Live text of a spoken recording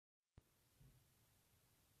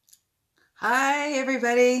Hi,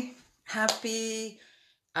 everybody. Happy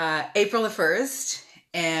April the 1st.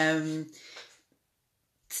 And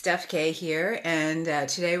Steph K here. And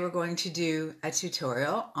today we're going to do a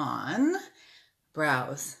tutorial on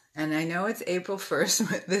brows. And I know it's April 1st,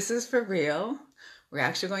 but this is for real. We're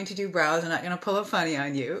actually going to do brows. I'm not going to pull a funny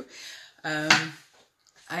on you.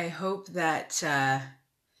 I hope that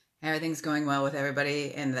everything's going well with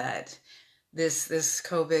everybody and that this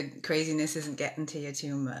COVID craziness isn't getting to you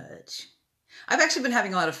too much. I've actually been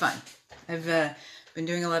having a lot of fun. I've been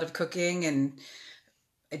doing a lot of cooking, and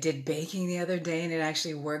I did baking the other day, and it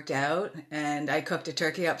actually worked out. And I cooked a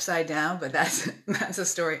turkey upside down, but that's a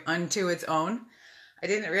story unto its own. I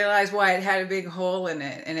didn't realize why it had a big hole in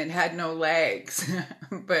it, and it had no legs.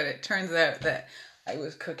 But it turns out that I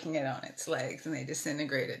was cooking it on its legs, and they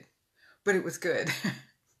disintegrated. But it was good.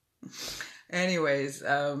 Anyways,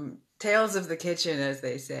 tales of the kitchen, as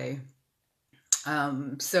they say.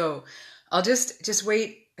 So I'll just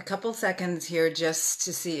wait a couple seconds here just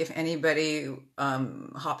to see if anybody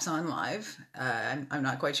hops on live. I'm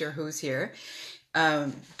not quite sure who's here.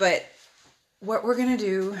 But what we're going to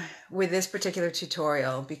do with this particular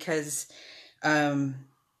tutorial, because a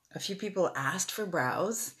few people asked for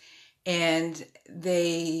brows, and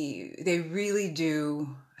they really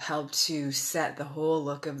do help to set the whole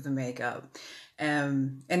look of the makeup.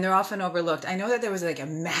 And they're often overlooked. I know that there was like a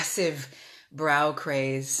massive brow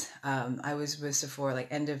craze. I was with Sephora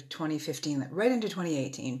like end of 2015, right into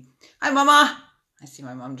 2018. Hi, Mama. I see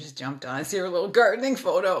my mom just jumped on. I see her little gardening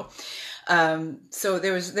photo. So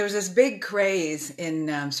there was this big craze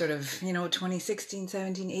in sort of 2016,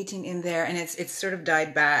 17, 18 in there, and it's sort of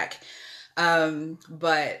died back.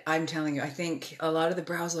 But I'm telling you, I think a lot of the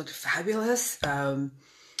brows looked fabulous.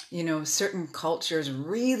 Certain cultures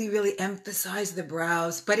really, really emphasize the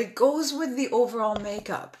brows, but it goes with the overall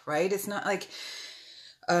makeup, right? It's not like,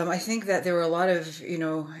 I think that there were a lot of,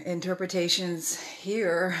 interpretations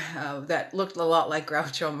here that looked a lot like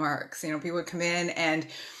Groucho Marx. People would come in, and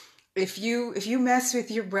if you mess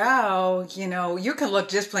with your brow, you can look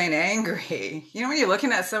just plain angry. When you're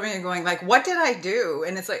looking at somebody and going like, what did I do?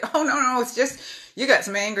 And it's like, oh, no, it's just, you got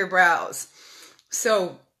some angry brows.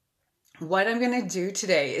 So what I'm going to do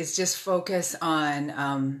today is just focus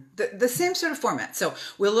on the same sort of format. So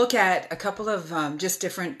we'll look at a couple of just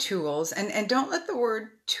different tools, and don't let the word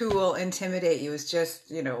tool intimidate you. It's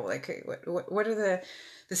just, like what are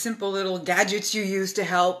the simple little gadgets you use to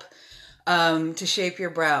help to shape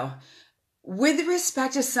your brow. With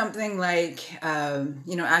respect to something like,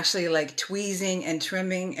 actually like tweezing and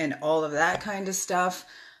trimming and all of that kind of stuff,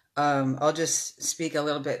 I'll just speak a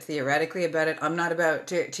little bit theoretically about it. I'm not about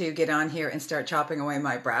to get on here and start chopping away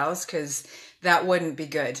my brows, because that wouldn't be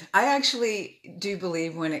good. I actually do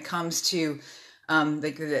believe when it comes to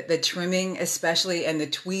the trimming especially, and the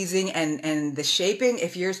tweezing and the shaping,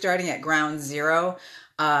 if you're starting at ground zero,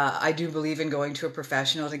 I do believe in going to a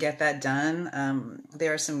professional to get that done.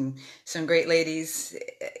 There are some great ladies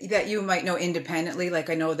that you might know independently.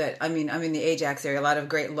 Like I know that, I'm in the Ajax area, a lot of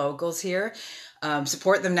great locals here.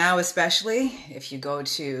 Support them now, especially if you go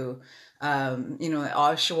to,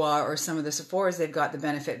 Oshawa or some of the Sephoras. They've got the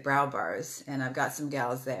Benefit brow bars, and I've got some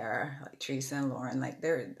gals there like Teresa and Lauren. Like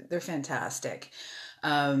they're fantastic.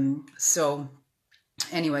 So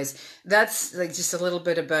anyways, that's like just a little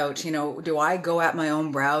bit about, do I go at my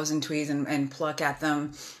own brows and tweeze and pluck at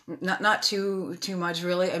them? Not too much,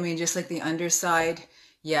 really. I mean, just like the underside.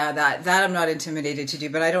 Yeah, that I'm not intimidated to do,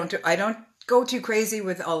 but I don't go too crazy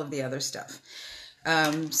with all of the other stuff.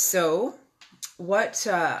 So what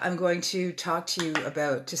I'm going to talk to you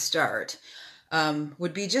about to start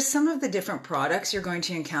would be just some of the different products you're going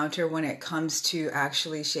to encounter when it comes to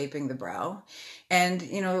actually shaping the brow. And,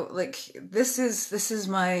 like this is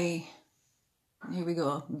my, here we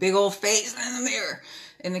go, big old face in the mirror,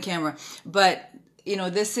 in the camera. But,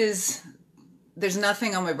 there's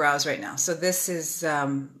nothing on my brows right now. So this is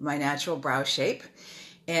my natural brow shape.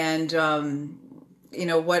 And,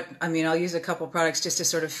 I'll use a couple products just to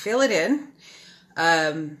sort of fill it in.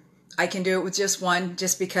 I can do it with just one,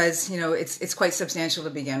 just because, it's quite substantial to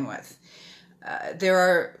begin with. There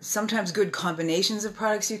are sometimes good combinations of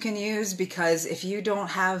products you can use, because if you don't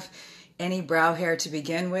have any brow hair to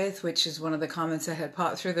begin with, which is one of the comments that had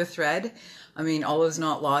popped through the thread, all is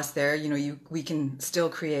not lost there. We can still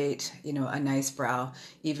create, a nice brow,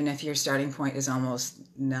 even if your starting point is almost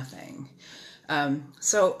nothing.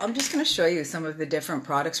 So I'm just going to show you some of the different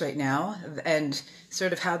products right now, and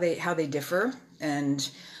sort of how they differ. And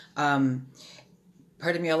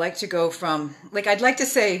pardon me, I like to go from, I'd like to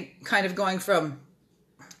say kind of going from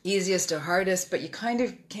easiest to hardest, but you kind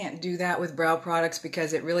of can't do that with brow products,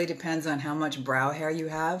 because it really depends on how much brow hair you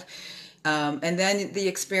have. And then the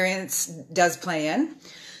experience does play in.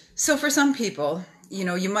 So for some people, you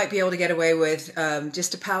know, you might be able to get away with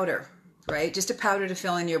just a powder, right? Just a powder to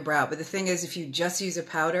fill in your brow. But the thing is, if you just use a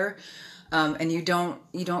powder and you don't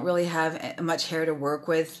really have much hair to work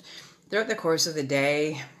with throughout the course of the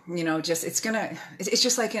day, you know, just it's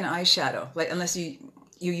just like an eyeshadow, like unless you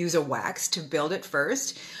use a wax to build it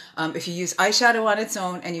first. If you use eyeshadow on its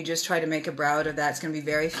own and you just try to make a brow out of that, it's going to be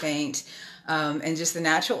very faint. And just the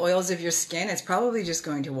natural oils of your skin, it's probably just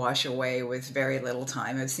going to wash away with very little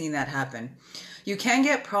time. I've seen that happen. You can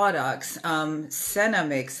get products. Senna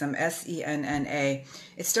makes them, S-E-N-N-A.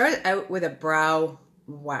 It started out with a brow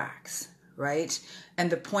wax, right? And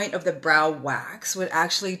the point of the brow wax would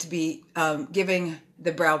actually to be giving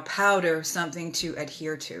the brow powder something to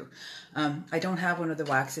adhere to. I don't have one of the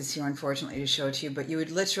waxes here, unfortunately, to show to you, but you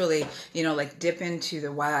would literally, you know, like dip into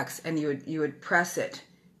the wax and you would press it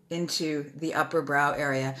into the upper brow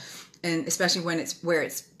area, and especially when it's where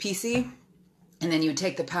it's piecey, and then you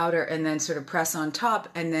take the powder and then sort of press on top,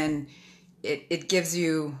 and then it gives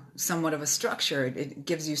you somewhat of a structure. It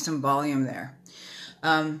gives you some volume there.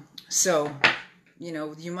 So, you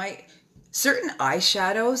know, certain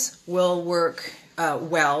eyeshadows will work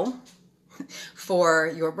well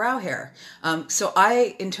for your brow hair. So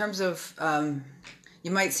in terms of, you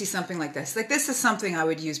might see something like this. Like this is something I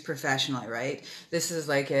would use professionally, right? This is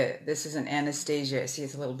an Anastasia. See,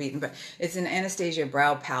 it's a little beaten, but it's an Anastasia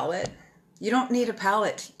brow palette. You don't need a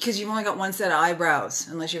palette because you've only got one set of eyebrows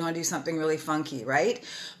unless you're going to do something really funky, right?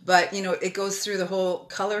 But, you know, it goes through the whole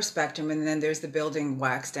color spectrum, and then there's the building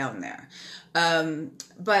wax down there.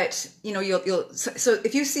 But, you know, so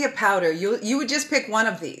if you see a powder, you would just pick one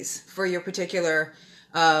of these for your particular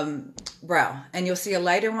brow, and you'll see a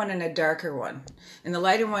lighter one and a darker one. And the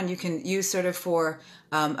lighter one you can use sort of for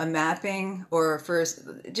a mapping, or for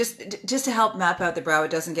just to help map out the brow.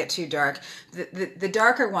 It doesn't get too dark. The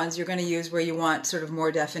darker ones you're going to use where you want sort of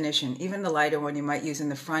more definition. Even the lighter one you might use in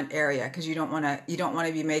the front area, because you don't want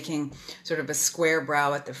to be making sort of a square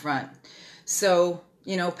brow at the front. So,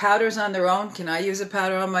 you know, powders on their own. Can I use a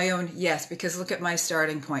powder on my own? Yes, because look at my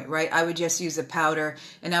starting point, right? I would just use a powder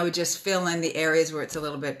and I would just fill in the areas where it's a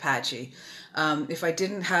little bit patchy. If I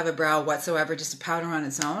didn't have a brow whatsoever, just a powder on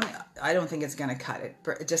its own, I don't think it's going to cut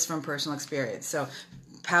it, just from personal experience. So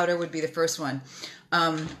powder would be the first one.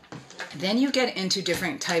 Then you get into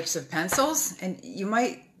different types of pencils, and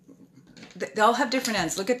they'll have different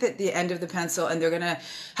ends. Look at the end of the pencil, and they're going to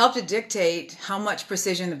help to dictate how much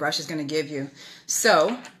precision the brush is going to give you.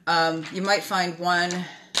 So you might find one,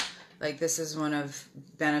 like this is one of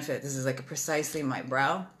Benefit. This is like a Precisely My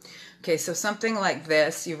Brow. Okay, so something like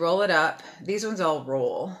this, you roll it up. These ones all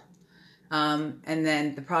roll. And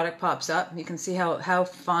then the product pops up. You can see how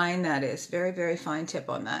fine that is. Very, very fine tip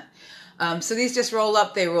on that. So these just roll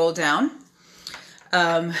up, they roll down.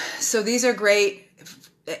 So these are great.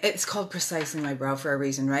 It's called Precisely My Brow for a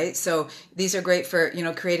reason, right? So these are great for, you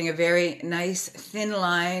know, creating a very nice thin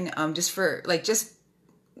line, just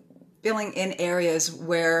filling in areas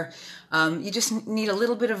where you just need a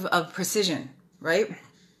little bit of precision, right?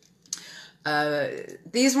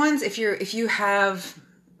 These ones, if you have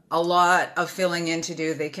a lot of filling in to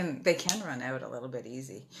do, they can run out a little bit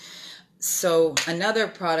easy. So another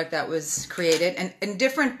product that was created, and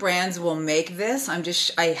different brands will make this.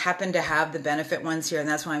 I happen to have the Benefit ones here, and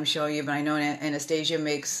that's why I'm showing you, but I know Anastasia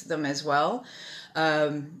makes them as well.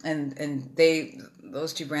 And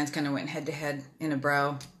those two brands kind of went head to head in a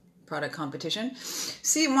brow product competition.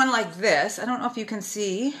 See one like this. I don't know if you can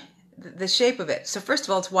see the shape of it. So first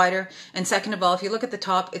of all, it's wider, and second of all, if you look at the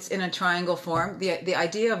top, it's in a triangle form. The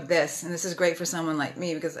idea of this, and this is great for someone like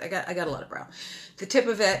me because I got a lot of brow. The tip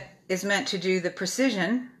of it is meant to do the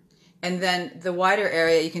precision, and then the wider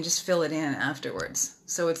area you can just fill it in afterwards.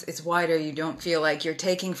 So it's wider. You don't feel like you're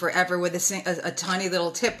taking forever with a tiny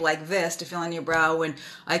little tip like this to fill in your brow, when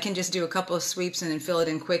I can just do a couple of sweeps and fill it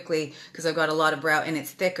in quickly because I've got a lot of brow and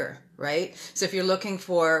it's thicker, right? So if you're looking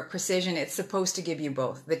for precision, it's supposed to give you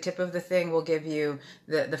both. The tip of the thing will give you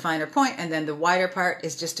the finer point, and then the wider part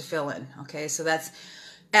is just to fill in. Okay, so that's,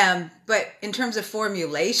 but in terms of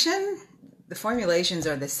formulation, the formulations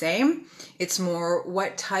are the same. It's more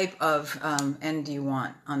what type of end do you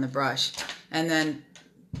want on the brush. And then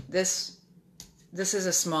this is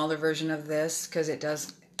a smaller version of this because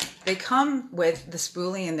they come with the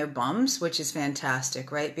spoolie in their bums, which is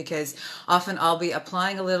fantastic, right? Because often I'll be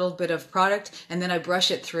applying a little bit of product and then I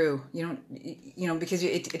brush it through. You know, because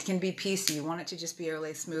it can be piecey. You want it to just be a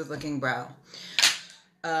really smooth looking brow.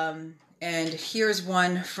 And here's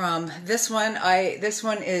one from this one. This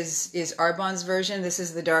one is Arbonne's version. This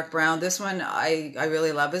is the dark brown. This one I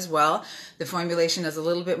really love as well. The formulation is a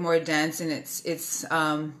little bit more dense, and it's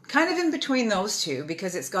kind of in between those two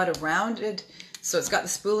because it's got a rounded, so it's got the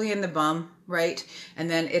spoolie in the bum, right? And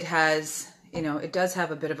then it has, you know, it does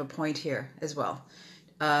have a bit of a point here as well.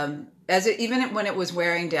 Even when it was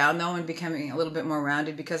wearing down though and becoming a little bit more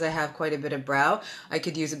rounded, because I have quite a bit of brow, I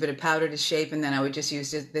could use a bit of powder to shape, and then I would just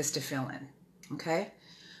use this to fill in. Okay.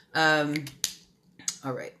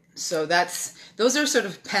 All right. So those are sort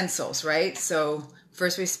of pencils, right? So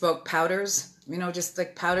first we spoke powders, you know, just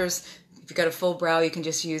like powders. If you've got a full brow, you can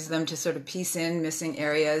just use them to sort of piece in missing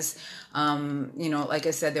areas. You know, like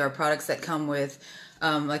I said, there are products that come with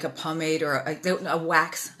like a pomade or a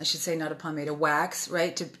wax, I should say, not a pomade, a wax,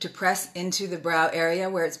 right? To press into the brow area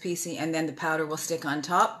where it's piecey, and then the powder will stick on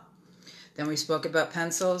top. Then we spoke about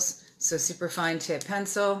pencils. So super fine tip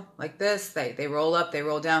pencil like this, they roll up, they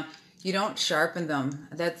roll down. You don't sharpen them.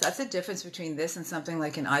 That's the difference between this and something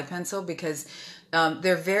like an eye pencil, because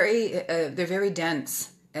they're very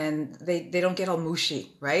dense, and they don't get all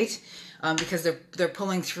mushy, right? Because they're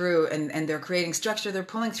pulling through and they're creating structure. They're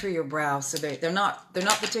pulling through your brow, so they're not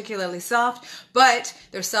particularly soft, but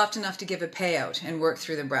they're soft enough to give a payout and work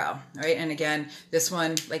through the brow, right? And again, this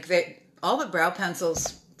one, like all the brow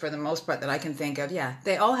pencils for the most part that I can think of, yeah,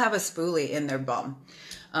 they all have a spoolie in their bum.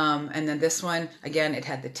 And then this one, again, it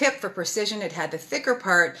had the tip for precision. It had the thicker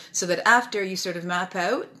part so that after you sort of map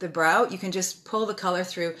out the brow, you can just pull the color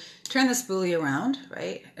through, turn the spoolie around,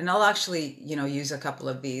 right? And I'll actually, you know, use a couple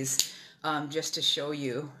of these just to show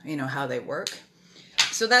you, you know, how they work.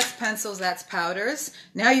 So that's pencils, that's powders.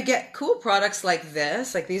 Now you get cool products like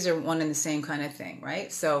this, like these are one and the same kind of thing,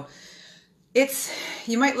 right? So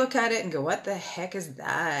you might look at it and go, what the heck is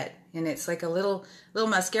that? And it's like a little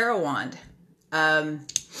mascara wand.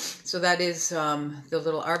 So that is the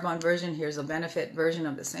little Arbonne version. Here's a Benefit version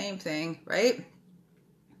of the same thing, right?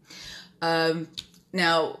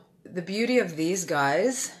 Now the beauty of these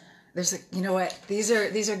guys, you know what? These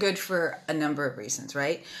are good for a number of reasons,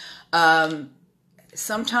 right?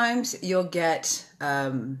 Sometimes you'll get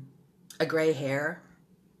a gray hair.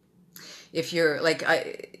 If you're like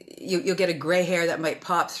you'll get a gray hair that might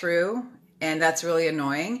pop through, and that's really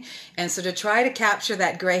annoying. And so to try to capture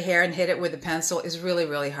that gray hair and hit it with a pencil is really,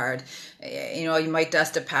 really hard. You know, you might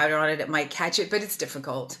dust a powder on it, it might catch it, but it's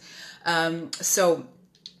difficult. So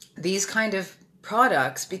these kind of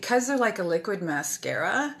products, because they're like a liquid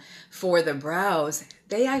mascara for the brows,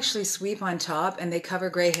 they actually sweep on top and they cover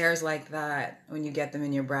gray hairs like that when you get them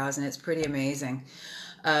in your brows, and it's pretty amazing.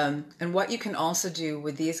 And what you can also do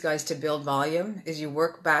with these guys to build volume is you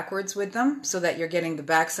work backwards with them so that you're getting the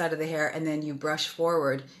back side of the hair, and then you brush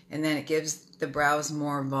forward, and then it gives the brows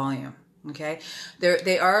more volume. Okay,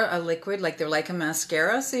 they are a liquid, like they're like a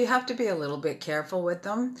mascara, so you have to be a little bit careful with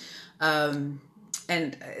them.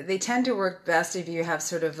 And they tend to work best if you have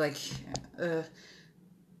sort of like,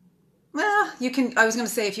 well, you can, I was going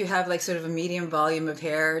to say if you have like sort of a medium volume of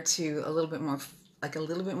hair to a little bit more, like a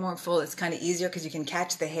little bit more full, it's kind of easier because you can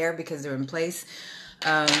catch the hair because they're in place.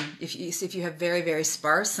 If you have very, very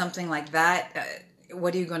sparse, something like that,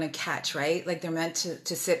 what are you going to catch, right? Like they're meant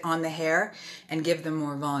to sit on the hair and give them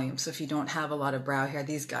more volume. So if you don't have a lot of brow hair,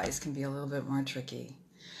 these guys can be a little bit more tricky.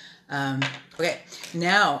 Okay,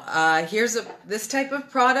 now here's this type of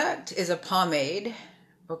product is a pomade,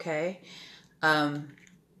 okay, and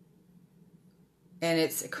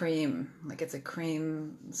it's a cream, like it's a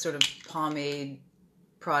cream sort of pomade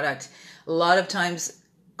product. A lot of times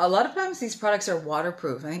these products are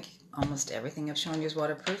waterproof. I think almost everything I've shown you is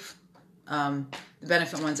waterproof. The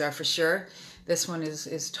Benefit ones are for sure. This one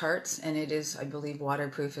is Tarte's, and it is, I believe,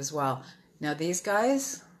 waterproof as well. Now these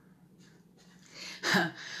guys,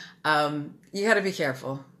 you got to be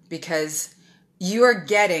careful because you are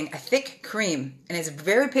getting a thick cream and it's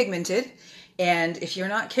very pigmented. And if you're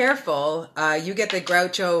not careful, you get the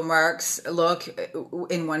Groucho Marx look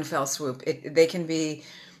in one fell swoop. They can be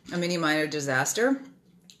a mini minor disaster,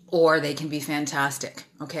 or they can be fantastic.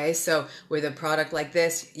 Okay, so with a product like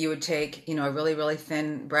this, you would take, you know, a really, really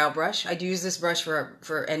thin brow brush. I'd use this brush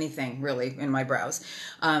for anything really in my brows.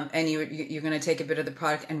 And you're going to take a bit of the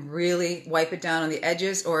product and really wipe it down on the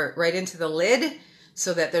edges or right into the lid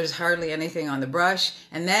so that there's hardly anything on the brush,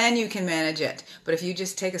 and then you can manage it. But if you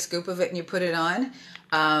just take a scoop of it and you put it on,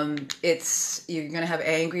 you're going to have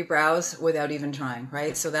angry brows without even trying,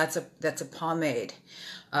 right? So that's a pomade.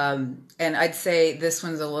 And I'd say this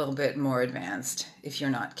one's a little bit more advanced. If you're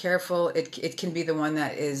not careful, it can be the one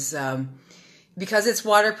that is, because it's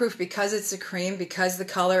waterproof, because it's a cream, because the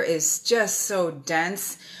color is just so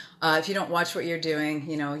dense, If you don't watch what you're doing,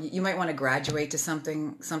 you know, you might want to graduate to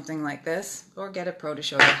something like this, or get a pro to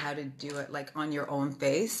show you how to do it like on your own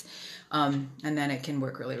face. And then it can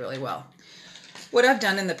work really, really well. What I've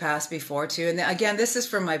done in the past before too, and again, this is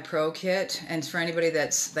for my pro kit, and for anybody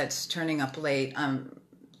that's turning up late,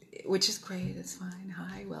 which is great. It's fine.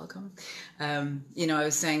 Hi, welcome. You know, I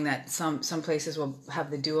was saying that some places will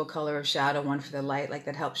have the dual color of shadow, one for the light, like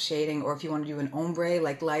that helps shading, or if you want to do an ombre,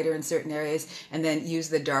 like lighter in certain areas, and then use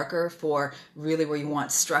the darker for really where you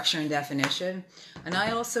want structure and definition. And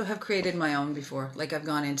I also have created my own before. Like I've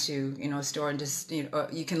gone into, you know, a store and just, you know,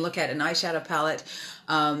 you can look at an eyeshadow palette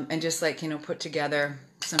and just like, you know, put together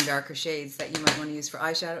some darker shades that you might want to use for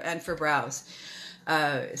eyeshadow and for brows.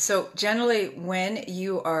 So generally when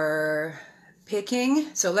you are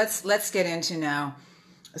picking, so let's get into now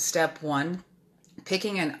step one,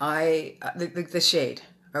 picking an eye, the shade.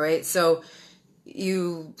 All right. So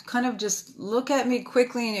you kind of just look at me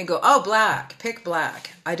quickly and you go, oh, black, pick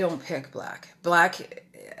black. I don't pick black. Black,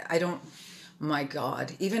 I don't, my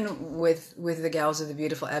God, even with the gals with the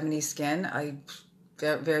beautiful ebony skin, I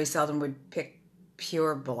very seldom would pick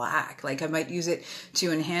pure black. Like I might use it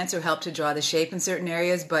to enhance or help to draw the shape in certain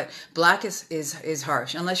areas, but black is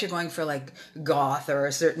harsh unless you're going for like goth or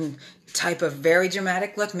a certain type of very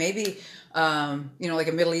dramatic look. Maybe you know, like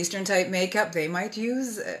a Middle Eastern type makeup, they might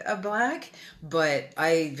use a black, but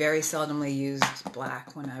I very seldomly used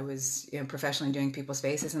black when I was, you know, professionally doing people's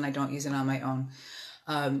faces, and I don't use it on my own.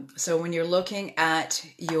 So when you're looking at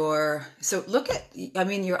your, so look at, I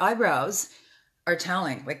mean, your eyebrows are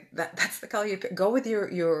telling, like that's the color you pick. Go with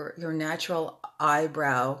your natural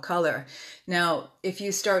eyebrow color. Now, if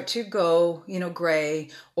you start to go, you know, gray,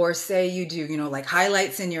 or say you do, you know, like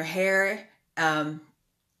highlights in your hair,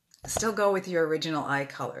 still go with your original eye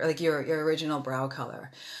color, like your original brow color.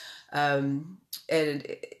 And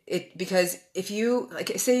it because if you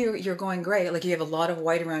like say you're going gray, like you have a lot of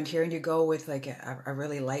white around here, and you go with like a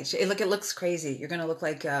really light shade, it looks crazy. You're gonna look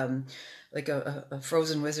like a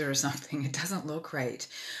frozen wizard or something. It doesn't look right.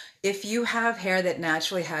 If you have hair that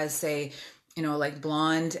naturally has, say, you know, like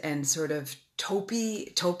blonde and sort of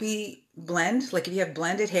taupey blend, like if you have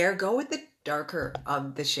blended hair, go with the darker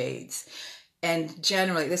of the shades. And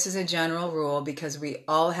generally, this is a general rule because we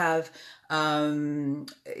all have, hi,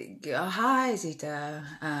 Zita.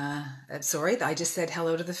 Sorry, I just said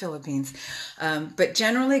hello to the Philippines. But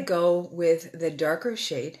generally go with the darker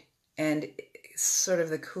shade and sort of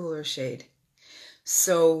the cooler shade.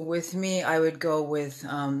 So with me, I would go with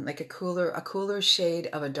like a cooler shade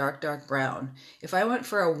of a dark brown. If I went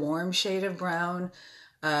for a warm shade of brown,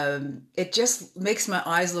 it just makes my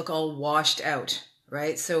eyes look all washed out.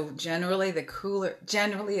 Right. So generally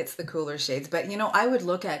it's the cooler shades, but you know, I would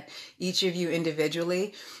look at each of you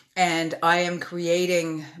individually, and I am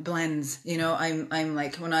creating blends. You know, I'm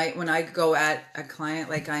like, when I go at a client,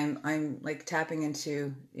 like I'm like tapping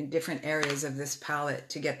into different areas of this palette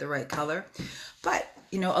to get the right color. But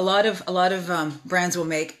you know, a lot of brands will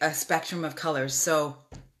make a spectrum of colors. So,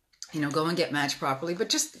 you know, go and get matched properly, but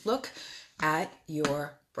just look at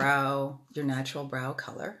your brow, your natural brow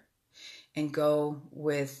color. And go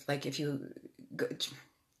with, like, if you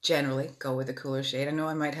generally go with a cooler shade. I know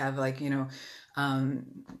I might have, like, you know,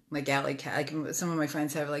 like alley cat, like some of my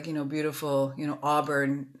friends have, like, you know, beautiful, you know,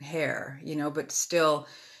 auburn hair, you know, but still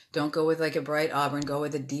don't go with like a bright auburn, go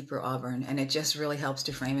with a deeper auburn. And it just really helps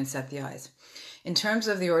to frame and set the eyes. In terms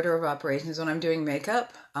of the order of operations, when I'm doing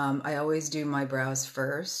makeup, I always do my brows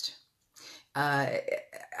first.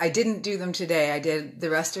 I didn't do them today. I did the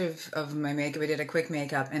rest of my makeup. I did a quick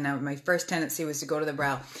makeup, and my first tendency was to go to the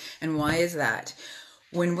brow. And why is that?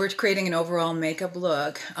 When we're creating an overall makeup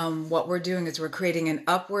look, what we're doing is we're creating an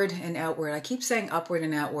upward and outward. I keep saying upward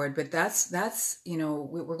and outward, but that's you know,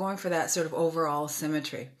 we're going for that sort of overall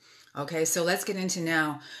symmetry. Okay, so let's get into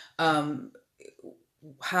now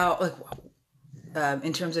how, like,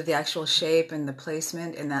 in terms of the actual shape and the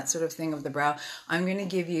placement and that sort of thing of the brow. I'm going to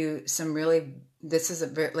give you some really, this is a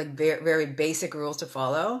very basic rules to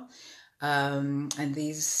follow. And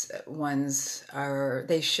these ones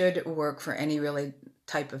they should work for any really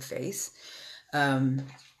type of face.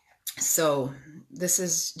 So this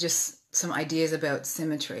is just some ideas about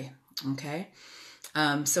symmetry. Okay.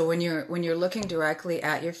 So when you're looking directly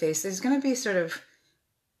at your face, there's going to be sort of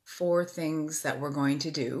 4 things that we're going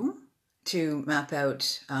to do to map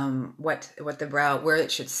out what the brow, where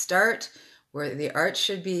it should start, where the arch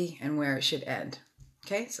should be, and where it should end.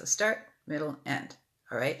 Okay, so start, middle, end.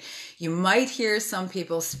 All right. You might hear some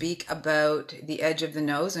people speak about the edge of the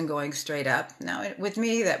nose and going straight up. Now, with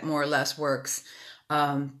me, that more or less works,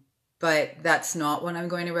 but that's not what I'm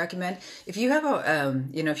going to recommend. If you have a,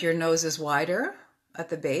 you know, if your nose is wider, at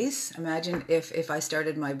the base. Imagine if I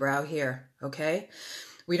started my brow here, okay?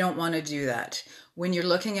 We don't want to do that. When you're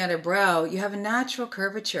looking at a brow, you have a natural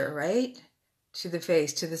curvature, right? To the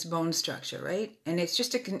face, to this bone structure, right? And it's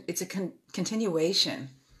just it's a continuation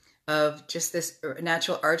of just this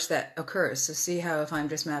natural arch that occurs. So see how if I'm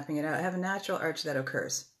just mapping it out, I have a natural arch that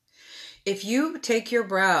occurs. If you take your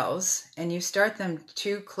brows and you start them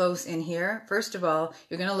too close in here, first of all,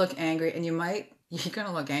 you're going to look angry, and you're going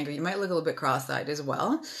to look angry. You might look a little bit cross-eyed as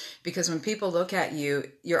well, because when people look at you,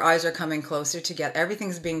 your eyes are coming closer together.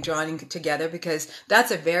 Everything's being drawn together because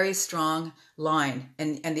that's a very strong line,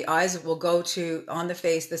 and the eyes will go to, on the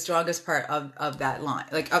face, the strongest part of that line.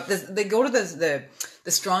 Like up this, they go to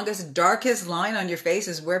the strongest, darkest line on your face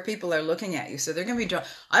is where people are looking at you. So they're going to be drawn.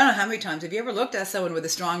 I don't know how many times have you ever looked at someone with a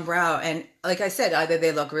strong brow, and like I said, either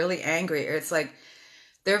they look really angry, or it's like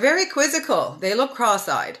they're very quizzical. They look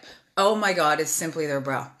cross-eyed. Oh my God, it's simply their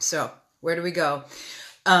brow. So where do we go?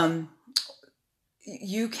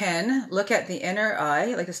 You can look at the inner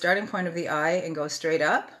eye, like the starting point of the eye, and go straight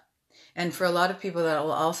up. And for a lot of people, that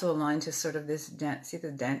will also align to sort of this dent. See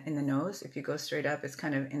the dent in the nose? If you go straight up, it's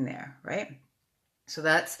kind of in there, right? So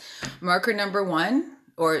that's marker number 1,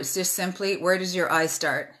 or it's just simply, where does your eye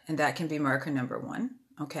start? And that can be marker number 1.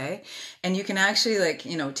 Okay. And you can actually, like,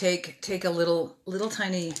 you know, take a little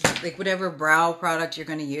tiny, like whatever brow product you're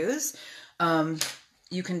going to use.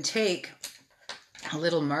 You can take a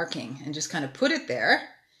little marking and just kind of put it there.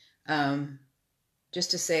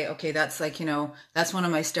 Just to say, okay, that's like, you know, that's one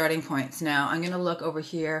of my starting points. Now I'm going to look over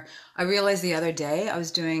here. I realized the other day I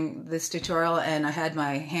was doing this tutorial and I had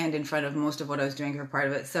my hand in front of most of what I was doing for part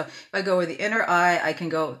of it. So if I go with the inner eye, I can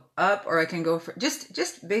go up, or I can go for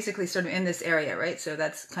just basically sort of in this area, right? So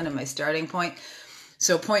that's kind of my starting point.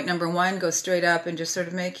 So point number 1, go straight up and just sort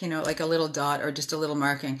of make, you know, like a little dot or just a little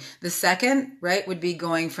marking. The second, right, would be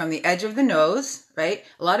going from the edge of the nose, right?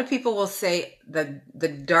 A lot of people will say the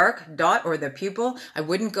dark dot or the pupil. I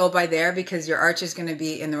wouldn't go by there because your arch is going to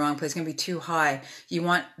be in the wrong place. It's going to be too high. You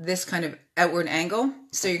want this kind of outward angle.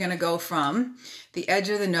 So you're going to go from the edge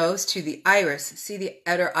of the nose to the iris. See the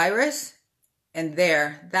outer iris? And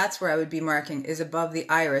there, that's where I would be marking, is above the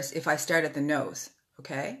iris if I start at the nose,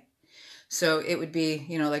 okay? So it would be,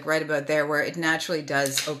 you know, like right about there where it naturally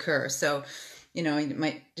does occur. So, you know, you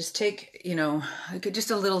might just take, you know,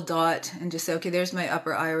 just a little dot and just say, okay, there's my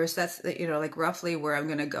upper iris. That's, you know, like roughly where I'm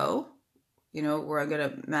going to go, you know, where I'm going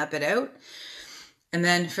to map it out. And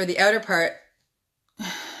then for the outer part,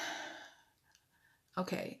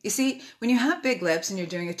 okay. You see, when you have big lips and you're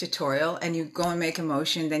doing a tutorial and you go and make a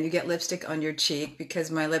motion, then you get lipstick on your cheek because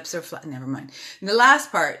my lips are flat. Never mind. And the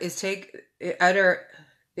last part is take the outer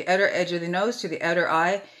edge of the nose to the outer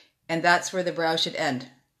eye, and that's where the brow should end.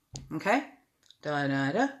 Okay? Da,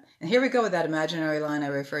 da, da. And here we go with that imaginary line I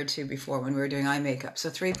referred to before when we were doing eye makeup. So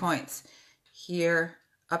 3 points. Here,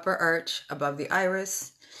 upper arch above the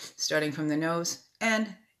iris, starting from the nose,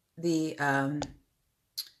 and the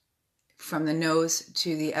from the nose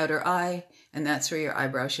to the outer eye, and that's where your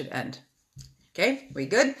eyebrow should end. Okay? We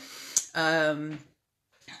good? And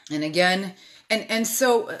again, and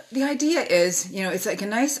so the idea is, you know, it's like a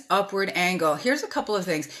nice upward angle. Here's a couple of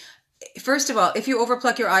things. First of all, if you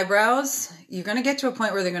overpluck your eyebrows, you're going to get to a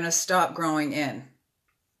point where they're going to stop growing in.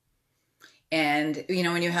 And, you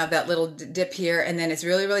know, when you have that little dip here, and then it's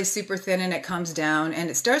really, really super thin and it comes down and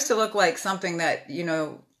it starts to look like something that, you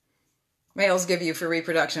know, males give you for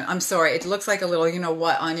reproduction. I'm sorry. It looks like a little, you know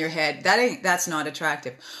what, on your head. That's not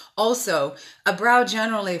attractive. Also, a brow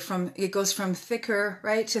generally it goes from thicker,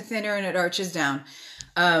 right, to thinner, and it arches down.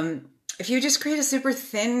 If you just create a super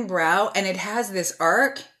thin brow and it has this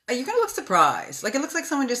arc, you're going to look surprised. Like it looks like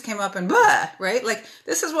someone just came up and blah, right? Like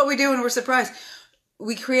this is what we do when we're surprised.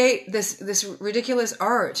 We create this ridiculous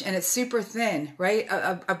arch and it's super thin, right?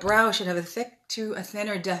 A brow should have a thick to a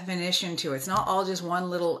thinner definition to it. It's not all just one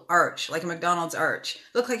little arch, like a McDonald's arch.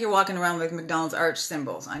 Look like you're walking around with McDonald's arch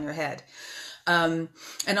symbols on your head. And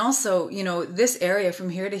also, you know, this area from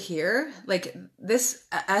here to here, like this,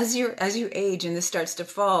 as you age and this starts to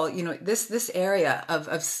fall, you know, this area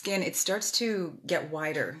of skin, it starts to get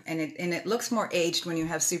wider and it looks more aged when you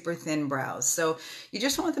have super thin brows. So you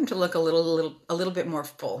just want them to look a little bit more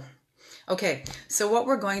full. Okay, so what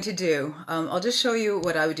we're going to do, I'll just show you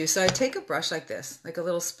what I would do. So I take a brush like this, like a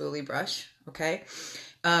little spoolie brush, okay?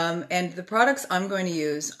 And the products I'm going to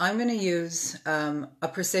use a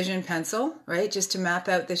precision pencil, right? Just to map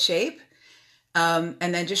out the shape. And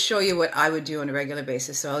then just show you what I would do on a regular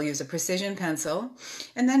basis. So I'll use a precision pencil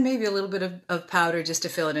and then maybe a little bit of powder just to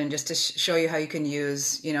fill it in, just to show you how you can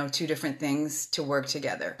use, you know, 2 different things to work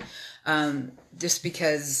together. Just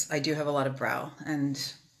because I do have a lot of brow and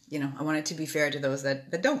you know, I want it to be fair to those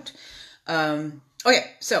that don't.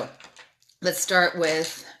 Okay, so let's start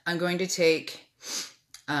with, I'm going to take,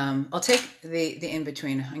 I'll take the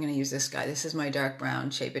in-between. I'm going to use this guy. This is my dark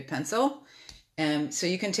brown Shape It pencil. And so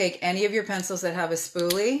you can take any of your pencils that have a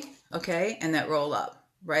spoolie, okay, and that roll up,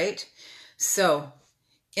 right? So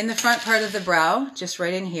in the front part of the brow, just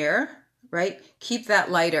right in here, right? Keep that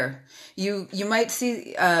lighter. You might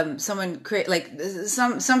see someone create, like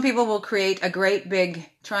some people will create a great big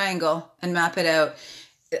triangle and map it out.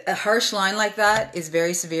 A harsh line like that is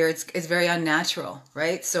very severe. It's very unnatural,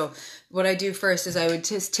 right? So what I do first is I would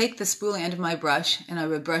just take the spoolie end of my brush and I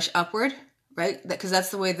would brush upward, right? Because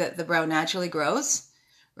that's the way that the brow naturally grows,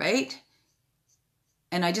 right?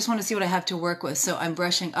 And I just want to see what I have to work with. So I'm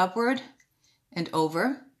brushing upward and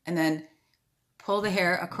over, and then pull the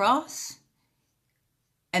hair across.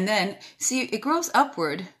 And then, see, it grows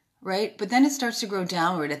upward, right? But then it starts to grow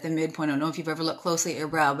downward at the midpoint. I don't know if you've ever looked closely at your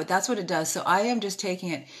brow, but that's what it does. So I am just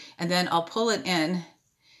taking it, and then I'll pull it in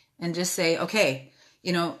and just say, okay,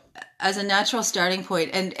 you know, as a natural starting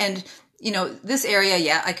point. And you know, this area,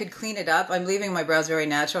 yeah, I could clean it up. I'm leaving my brows very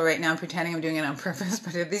natural right now. I'm pretending I'm doing it on purpose,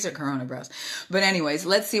 but these are Corona brows. But anyways,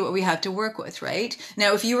 let's see what we have to work with, right?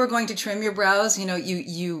 Now, if you were going to trim your brows, you know,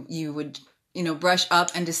 you would, you know, brush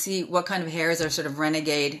up and to see what kind of hairs are sort of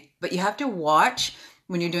renegade. But you have to watch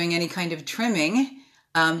when you're doing any kind of trimming,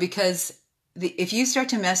 because if you start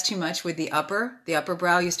to mess too much with the upper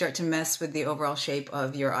brow, you start to mess with the overall shape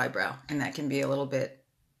of your eyebrow. And that can be a little bit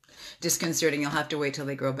disconcerting. You'll have to wait till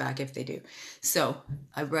they grow back if they do. So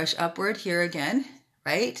I brush upward here again,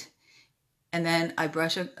 right? And then I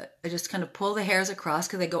just kind of pull the hairs across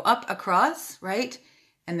because they go up across, right?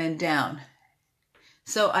 And then down.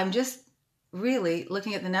 So I'm just really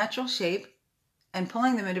looking at the natural shape and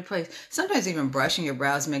pulling them into place. Sometimes even brushing your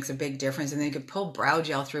brows makes a big difference, and then you could pull brow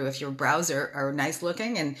gel through if your brows are nice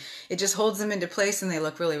looking, and it just holds them into place and they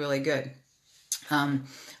look really, really good.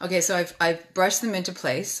 Okay, so I've brushed them into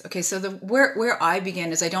place. Okay, so where I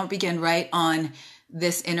begin is I don't begin right on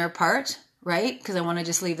this inner part, right? Because I want to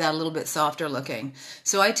just leave that a little bit softer looking.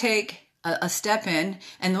 So I take a step in,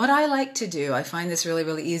 and what I like to do, I find this really,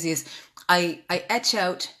 really easy, is I etch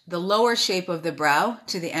out the lower shape of the brow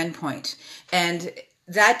to the end point. And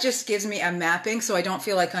that just gives me a mapping, so I don't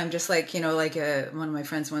feel like I'm just like, you know, like one of my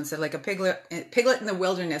friends once said, like a piglet in the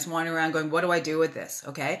wilderness wandering around going, what do I do with this?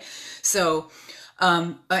 Okay, so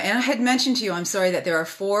and I had mentioned to you, I'm sorry, that there are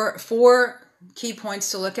four key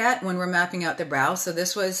points to look at when we're mapping out the brow. So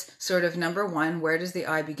this was sort of number one. Where does the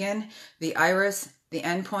eye begin? The iris, the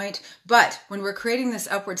end point. But when we're creating this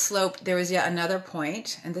upward slope, there is yet another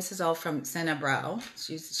point, and this is all from Senna Brow.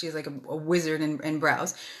 She's like a wizard in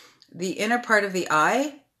brows. The inner part of the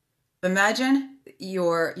eye, imagine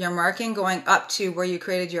your marking going up to where you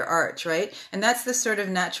created your arch, right? And that's the sort of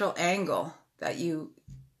natural angle that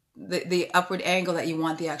the upward angle that you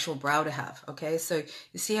want the actual brow to have, okay? So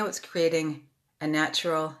you see how it's creating a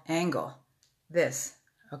natural angle, this,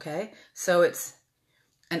 okay? So it's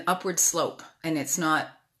an upward slope, and it's not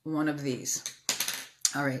one of these.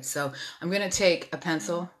 All right, so I'm going to take a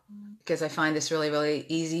pencil because I find this really, really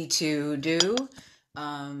easy to do.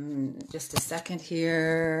 Just a second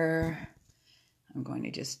here. I'm going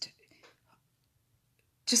to just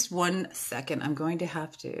 1 second. I'm going to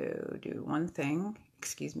have to do one thing.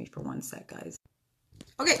 Excuse me for 1 sec, guys.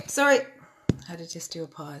 Okay, sorry. I had to just do a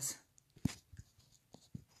pause.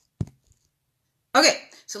 Okay,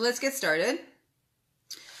 so let's get started.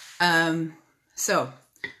 So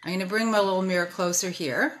I'm going to bring my little mirror closer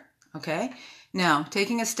here. Okay, now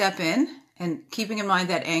taking a step in and keeping in mind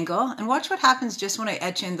that angle, and watch what happens just when I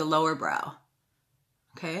etch in the lower brow.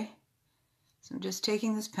 Okay, so I'm just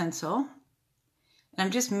taking this pencil and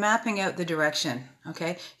I'm just mapping out the direction.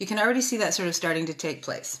 Okay, you can already see that sort of starting to take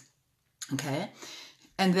place. Okay,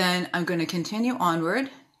 and then I'm going to continue onward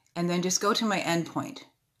and then just go to my end point.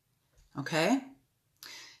 Okay,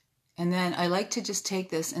 and then I like to just take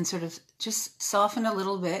this and sort of just soften a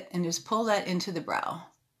little bit and just pull that into the brow.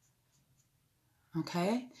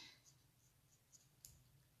 Okay,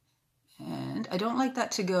 and I don't like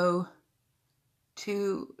that to go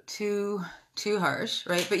too harsh,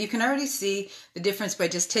 right? But you can already see the difference by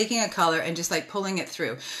just taking a color and just like pulling it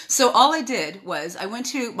through. So all I did was I went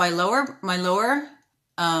to my lower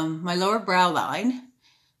brow line,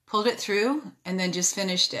 pulled it through, and then just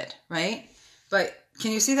finished it, right? But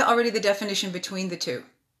can you see that already the definition between the two?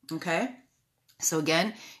 Okay. So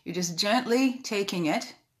again, you're just gently taking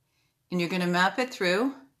it and you're going to map it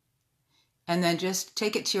through and then just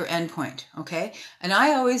take it to your end point, okay? And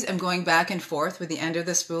I always am going back and forth with the end of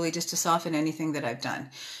the spoolie just to soften anything that I've done.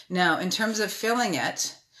 Now, in terms of filling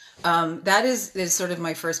it, that is sort of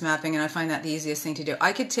my first mapping, and I find that the easiest thing to do.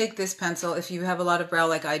 I could take this pencil, if you have a lot of brow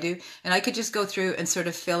like I do, and I could just go through and sort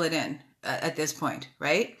of fill it in at this point,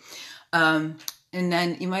 right? And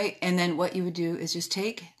then what you would do is just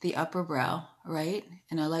take the upper brow, right?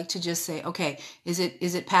 And I like to just say, okay, is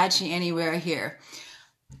it patchy anywhere here?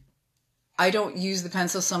 I don't use the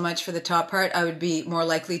pencil so much for the top part. I would be more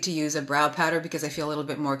likely to use a brow powder because I feel a little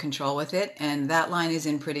bit more control with it. And that line is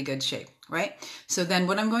in pretty good shape, right? So then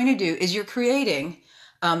what I'm going to do is you're creating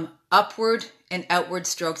upward and outward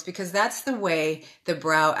strokes, because that's the way the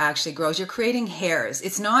brow actually grows. You're creating hairs.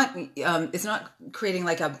 It's not creating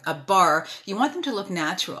like a bar. You want them to look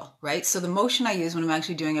natural, right? So the motion I use when I'm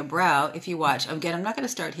actually doing a brow, if you watch, again, I'm not going to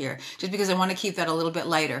start here just because I want to keep that a little bit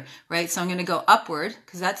lighter, right? So I'm going to go upward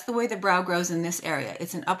because that's the way the brow grows in this area.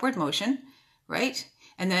 It's an upward motion, right?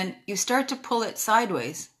 And then you start to pull it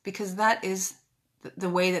sideways because that is the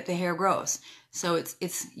way that the hair grows. So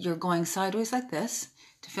you're going sideways like this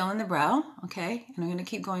to fill in the brow, okay? And I'm going to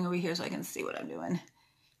keep going over here so I can see what I'm doing,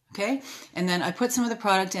 okay? And then I put some of the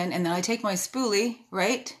product in, and then I take my spoolie,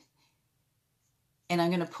 right? And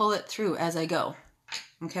I'm going to pull it through as I go,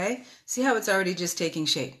 okay? See how it's already just taking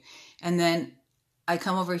shape. And then I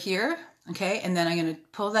come over here, okay? And then I'm going to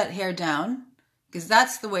pull that hair down because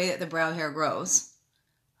that's the way that the brow hair grows,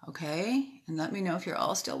 okay? And let me know if you're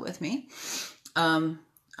all still with me. All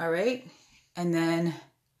right, and then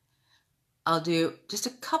I'll do just a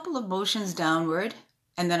couple of motions downward,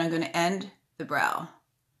 and then I'm going to end the brow.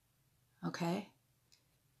 Okay?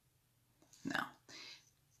 Now,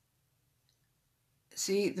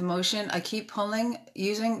 see the motion? I keep pulling,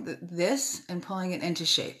 using this and pulling it into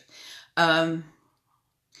shape. Now,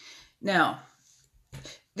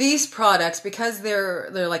 these products, because they're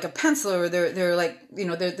like a pencil, or they're like, you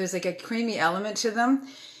know, there's like a creamy element to them.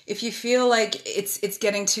 If you feel like it's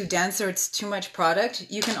getting too dense or it's too much product,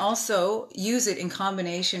 you can also use it in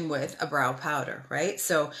combination with a brow powder, right?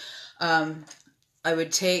 So I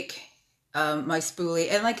would take my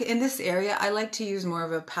spoolie, and like in this area, I like to use more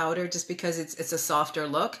of a powder just because it's a softer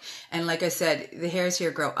look. And like I said, the hairs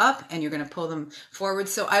here grow up and you're going to pull them forward.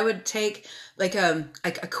 So I would take like a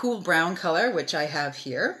cool brown color, which I have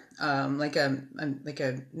here, like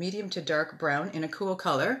a medium to dark brown in a cool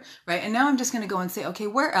color, right? And now I'm just going to go and say, okay,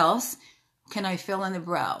 where else can I fill in the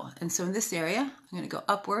brow? And so in this area, I'm going to go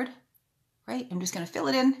upward, right? I'm just going to fill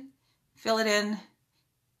it in,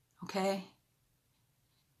 okay?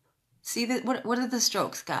 See that? What are the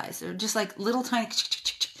strokes, guys? They're just like little tiny.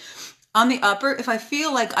 On the upper, if I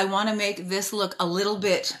feel like I want to make this look a little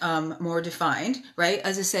bit more defined, right?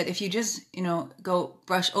 As I said, if you just, you know, go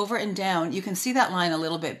brush over and down, you can see that line a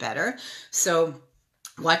little bit better. So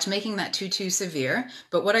watch making that too severe.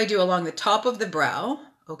 But what I do along the top of the brow,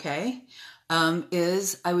 okay,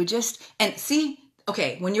 is I would just, and see,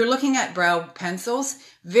 okay, when you're looking at brow pencils,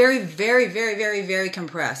 very, very, very, very, very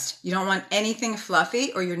compressed. You don't want anything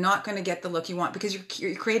fluffy or you're not going to get the look you want because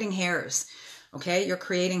you're creating hairs. Okay, you're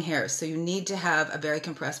creating hairs, so you need to have a very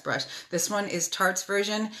compressed brush. This one is Tarte's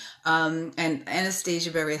version, and Anastasia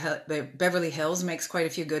Beverly Hills makes quite a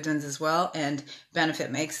few good ones as well, and Benefit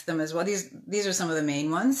makes them as well. These are some of the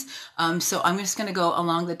main ones. So I'm just going to go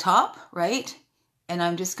along the top, right? And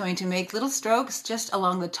I'm just going to make little strokes just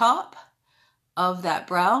along the top of that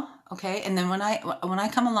brow, okay? And then when I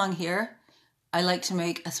come along here, I like to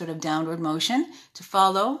make a sort of downward motion to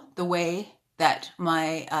follow the way that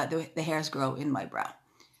my the hairs grow in my brow.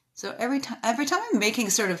 So every time I'm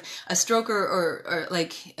making sort of a stroke or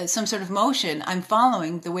like some sort of motion, I'm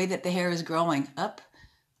following the way that the hair is growing up,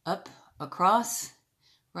 across,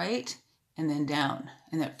 right, and then down,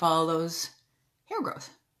 and that follows hair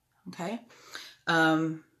growth. Okay,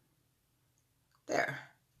 there.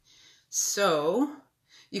 So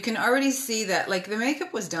you can already see that like the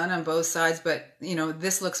makeup was done on both sides, but you know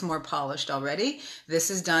this looks more polished already.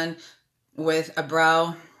 This is done with a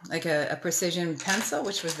brow, like a precision pencil,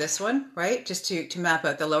 which was this one, right? Just to map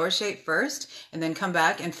out the lower shape first, and then come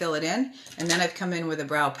back and fill it in. And then I've come in with a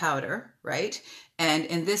brow powder, right? And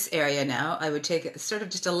in this area now, I would take sort of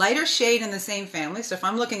just a lighter shade in the same family. So if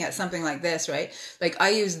I'm looking at something like this, right? Like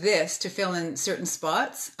I use this to fill in certain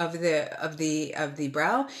spots of the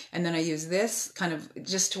brow, and then I use this kind of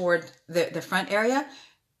just toward the front area,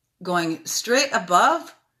 going straight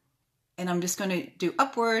above. And I'm just going to do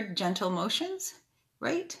upward gentle motions,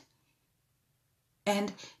 right?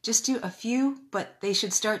 And just do a few, but they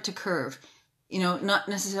should start to curve. You know, not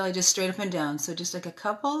necessarily just straight up and down. So just like a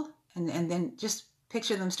couple, and then just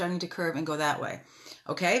picture them starting to curve and go that way.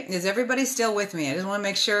 Okay? Is everybody still with me? I just want to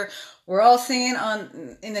make sure we're all singing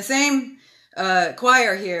in the same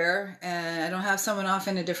choir here, and I don't have someone off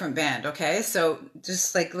in a different band. Okay, so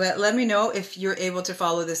just like let me know if you're able to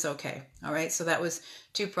follow this. Okay, all right. So that was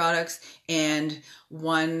 2 products and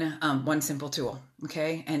one simple tool.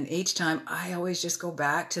 Okay, and each time I always just go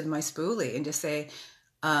back to my spoolie and just say,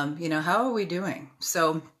 you know, how are we doing?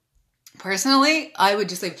 So personally, I would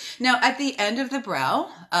just leave. Now at the end of the brow,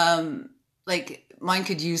 like mine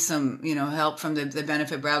could use some, you know, help from the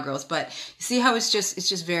Benefit Brow Girls, but see how it's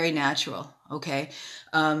just very natural. Okay.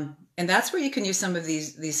 And that's where you can use some of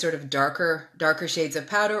these sort of darker shades of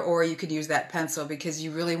powder, or you could use that pencil because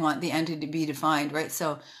you really want the end to be defined, right?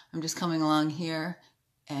 So I'm just coming along here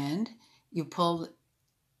and you pull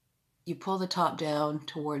the top down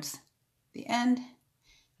towards the end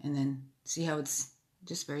and then see how it's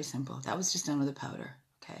just very simple. That was just done with a powder.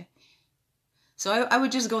 Okay. So I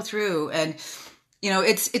would just go through and, you know,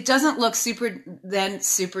 it doesn't look super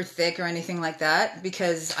thick or anything like that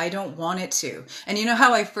because I don't want it to. And you know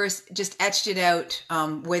how I first just etched it out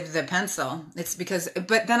with the pencil? It's because,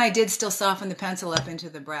 but then I did still soften the pencil up into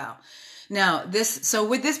the brow. Now so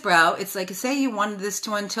with this brow, it's like, say you wanted this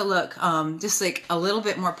one to look just like a little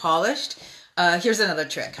bit more polished. Here's another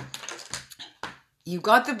trick. You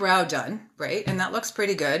got the brow done, right? And that looks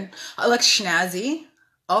pretty good. I look snazzy,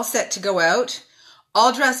 all set to go out,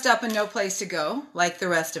 all dressed up and no place to go, like the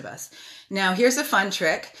rest of us. Now, here's a fun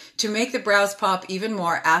trick to make the brows pop even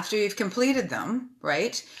more after you've completed them,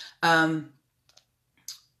 right?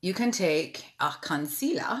 You can take a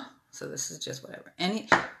concealer. So this is just whatever.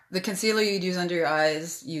 The concealer you'd use under your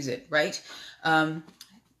eyes, use it, right?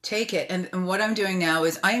 Take it. And what I'm doing now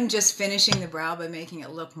is I am just finishing the brow by making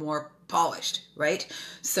it look more polished, right?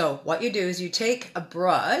 So what you do is you take a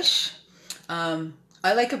brush.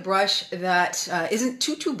 I like a brush that isn't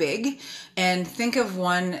too big, and think of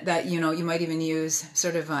one that, you know, you might even use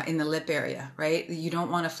sort of in the lip area, right? You don't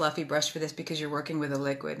want a fluffy brush for this because you're working with a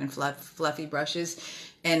liquid, and fluffy brushes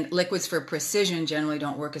and liquids for precision generally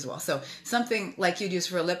don't work as well. So something like you'd use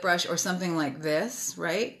for a lip brush or something like this,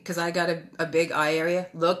 right? Because I got a big eye area.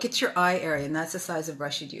 Look at your eye area, and that's the size of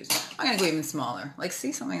brush you'd use. I'm going to go even smaller, like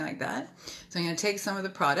see something like that. So I'm going to take some of the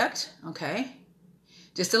product, okay?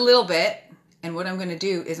 Just a little bit. And what I'm going to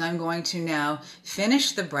do is I'm going to now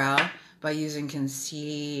finish the brow by using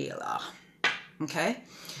concealer. Okay?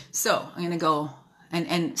 So I'm going to go,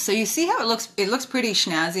 and so you see how it looks pretty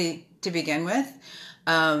snazzy to begin with.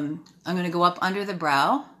 I'm going to go up under the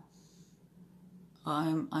brow.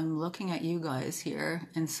 I'm looking at you guys here,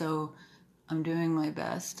 and so I'm doing my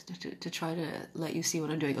best to try to let you see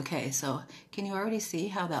what I'm doing. Okay, so can you already see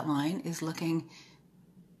how that line is looking?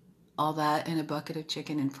 All that in a bucket of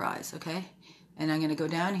chicken and fries, okay? And I'm going to go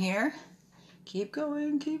down here. Keep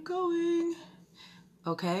going, keep going.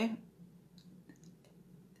 Okay?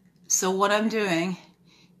 So what I'm doing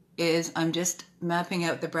is I'm just mapping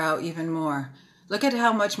out the brow even more. Look at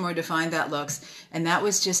how much more defined that looks. And that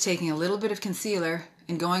was just taking a little bit of concealer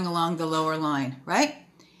and going along the lower line, right?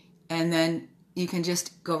 And then you can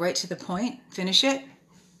just go right to the point, finish it.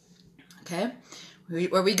 Okay?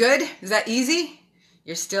 Are we good? Is that easy?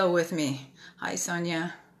 You're still with me. Hi,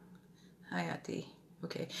 Sonia. Hi, Ati.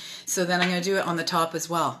 Okay, so then I'm going to do it on the top as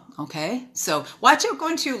well, okay? So watch out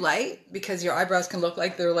going too light because your eyebrows can look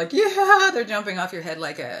like they're like, yeah, they're jumping off your head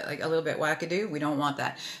like a little bit wackadoo. We don't want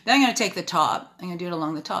that. Then I'm going to take the top. I'm going to do it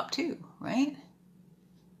along the top too, right?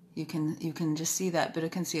 You can just see that bit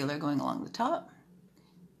of concealer going along the top.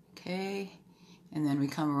 Okay, and then we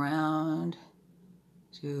come around.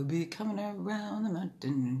 She'll be coming around the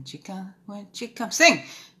mountain, chica, when she comes. Sing!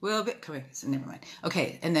 We'll be, come here, so never mind.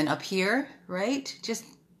 Okay, and then up here, right?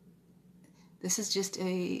 This is just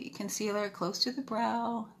a concealer close to the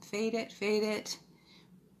brow. Fade it.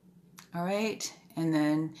 All right, and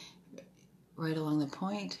then right along the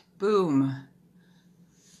point, boom.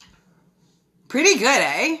 Pretty good,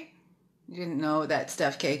 eh? You didn't know that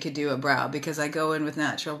Steph K could do a brow because I go in with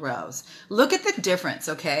natural brows. Look at the difference,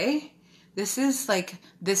 okay? This is like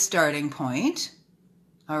this starting point,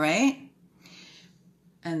 all right?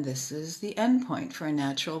 And this is the end point for a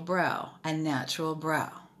natural brow,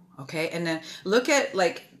 okay? And then look at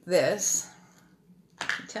like this. I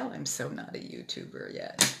can tell I'm so not a YouTuber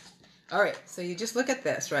yet. All right, so you just look at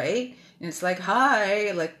this, right? And it's like,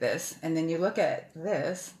 hi, like this. And then you look at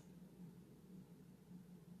this.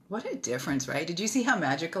 What a difference, right? Did you see how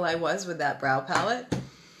magical I was with that brow palette?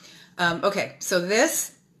 Okay, so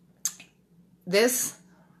this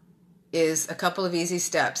is a couple of easy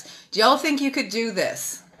steps. Do y'all think you could do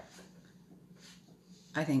this?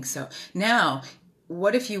 I think so. Now,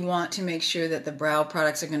 what if you want to make sure that the brow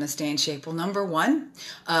products are going to stay in shape? Well, number one,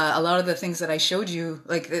 a lot of the things that I showed you,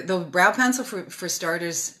 like the brow pencil for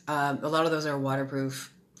starters, a lot of those are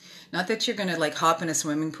waterproof. Not that you're going to like hop in a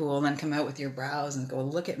swimming pool and then come out with your brows and go,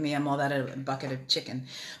 look at me, I'm all that a bucket of chicken.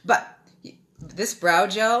 But this brow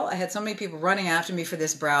gel, I had so many people running after me for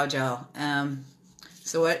this brow gel.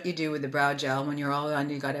 So what you do with the brow gel when you're all done,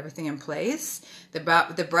 you got everything in place.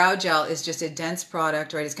 The brow gel is just a dense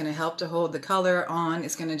product, right? It's going to help to hold the color on.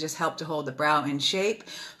 It's going to just help to hold the brow in shape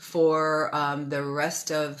for the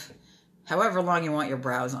rest of however long you want your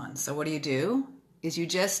brows on. So what do? Is you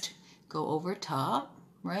just go over top,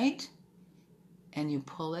 right? And you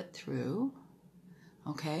pull it through,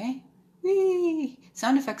 okay? Whee!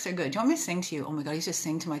 Sound effects are good. Do you want me to sing to you? Oh my God, I used to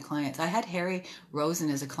sing to my clients. I had Harry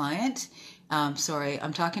Rosen as a client. Sorry,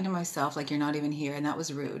 I'm talking to myself like you're not even here, and that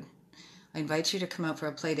was rude. I invite you to come out for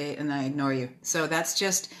a play date and I ignore you. So that's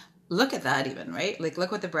just, look at that even, right? Like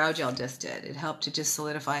look what the brow gel just did. It helped to just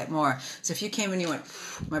solidify it more. So if you came and you went,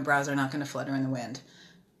 my brows are not going to flutter in the wind,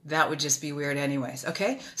 that would just be weird anyways,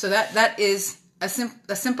 okay? So that is a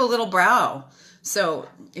simple little brow. So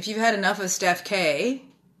if you've had enough of Steph K,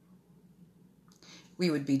 we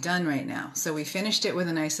would be done right now. So we finished it with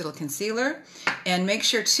a nice little concealer, and make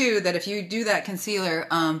sure too that if you do that concealer,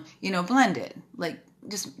 blend it, like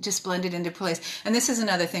just blend it into place. And this is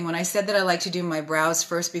another thing. When I said that I like to do my brows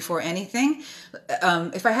first before anything,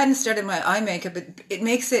 if I hadn't started my eye makeup, it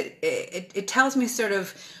makes it tells me sort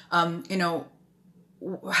of,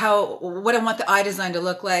 what I want the eye design to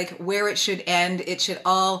look like, where it should end. It should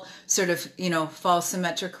all sort of, fall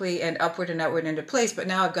symmetrically and upward and outward into place. But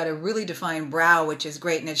now I've got a really defined brow, which is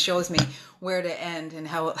great. And it shows me where to end and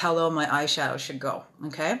how low my eyeshadow should go.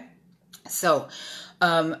 Okay. So,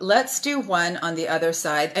 let's do one on the other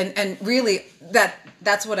side. And really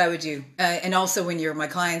that's what I would do. And also when you're my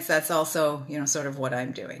clients, that's also, sort of what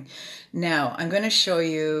I'm doing. Now I'm going to show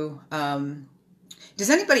you, does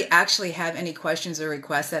anybody actually have any questions or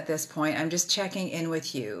requests at this point? I'm just checking in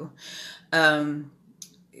with you.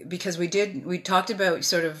 Because we talked about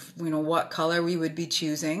sort of, what color we would be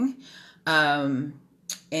choosing. And,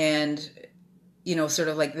 sort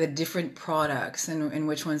of like the different products and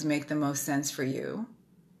which ones make the most sense for you.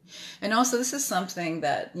 And also this is something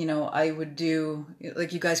that, I would do,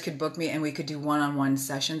 like you guys could book me and we could do one-on-one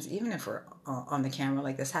sessions, even if we're on the camera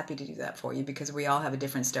like this. Happy to do that for you because we all have a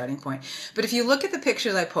different starting point. But if you look at the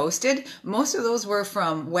pictures I posted, most of those were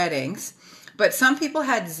from weddings, but some people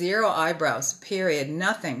had zero eyebrows, period,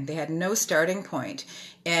 nothing. They had no starting point.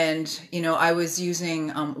 And, I was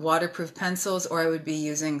using waterproof pencils, or I would be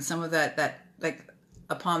using some of that like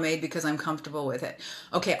a pomade because I'm comfortable with it.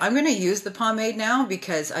 Okay, I'm going to use the pomade now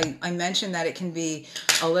because I mentioned that it can be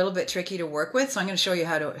a little bit tricky to work with. So I'm going to show you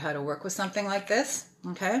how to work with something like this.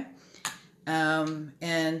 Okay.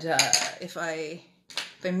 If I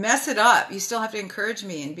mess it up, you still have to encourage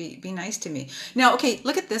me and be nice to me. Now, okay,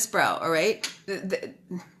 look at this brow. All right. The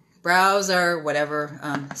brows are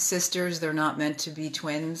whatever, sisters. They're not meant to be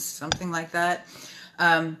twins, something like that.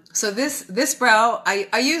 So this brow,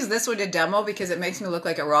 I use this one to demo because it makes me look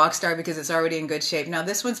like a rock star because it's already in good shape. Now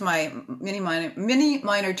this one's my mini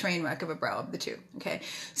minor train wreck of a brow of the two. Okay.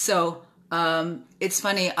 So, it's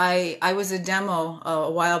funny. I was a demo a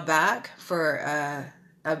while back for,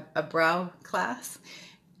 a brow class,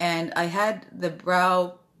 and I had the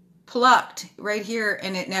brow plucked right here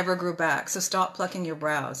and it never grew back. So stop plucking your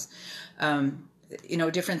brows.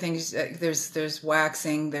 Different things. There's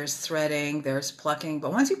waxing, there's threading, there's plucking.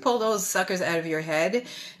 But once you pull those suckers out of your head,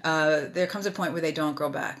 there comes a point where they don't grow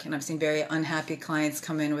back. And I've seen very unhappy clients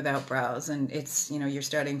come in without brows, and it's, you're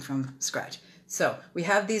starting from scratch. So we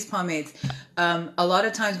have these pomades. A lot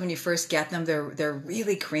of times when you first get them, they're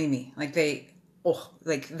really creamy. Like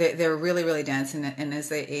they're really, really dense. And as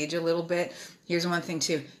they age a little bit, here's one thing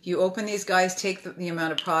too. You open these guys, take the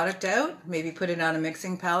amount of product out, maybe put it on a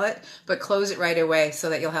mixing palette, but close it right away so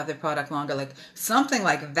that you'll have the product longer. Like something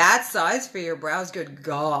like that size for your brows, good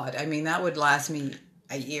God. I mean, that would last me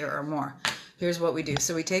a year or more. Here's what we do.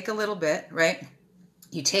 So we take a little bit, right?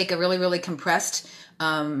 You take a really, really compressed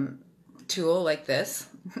tool like this.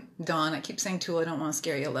 Dawn, I keep saying tool. I don't want to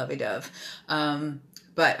scare you, lovey-dove.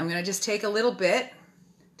 But I'm going to just take a little bit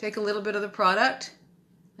of the product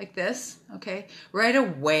like this, okay? Right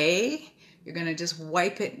away, you're going to just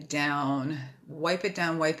wipe it down.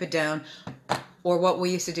 Or what we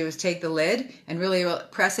used to do is take the lid and really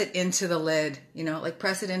press it into the lid,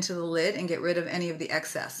 press it into the lid and get rid of any of the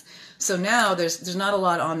excess. So now there's not a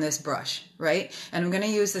lot on this brush, right? And I'm going to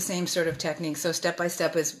use the same sort of technique. So step by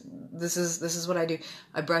step this is what I do.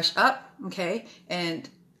 I brush up, okay? And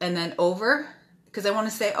then over, because I want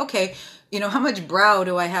to say, okay, you know, how much brow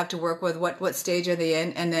do I have to work with? What stage are they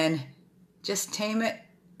in? And then just tame it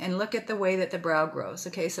and look at the way that the brow grows.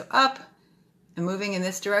 Okay, so up and moving in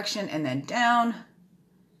this direction and then down,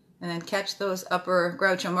 and then catch those upper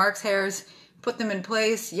Groucho Marx hairs, put them in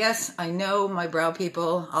place. Yes, I know, my brow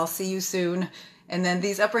people, I'll see you soon. And then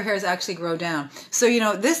these upper hairs actually grow down. So, you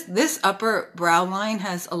know, this upper brow line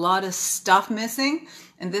has a lot of stuff missing,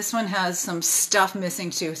 and this one has some stuff missing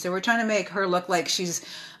too. So we're trying to make her look like she's,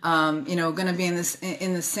 you know, going to be in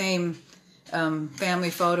the same family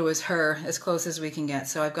photo as her, as close as we can get.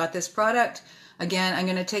 So I've got this product. Again, I'm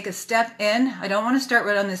going to take a step in. I don't want to start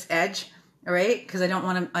right on this edge, all right? Because I don't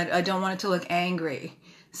want it to look angry.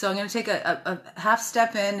 So I'm going to take a half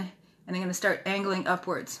step in, and I'm going to start angling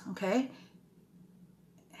upwards, okay?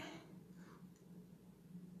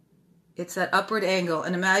 It's that upward angle.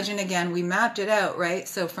 And imagine, again, we mapped it out, right?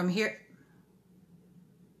 So from here,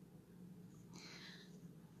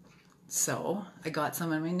 so I got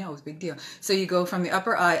some on my nose, big deal. So you go from the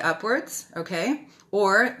upper eye upwards, okay?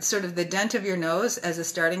 Or sort of the dent of your nose as a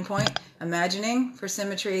starting point, imagining for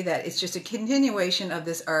symmetry that it's just a continuation of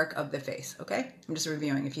this arc of the face, okay? I'm just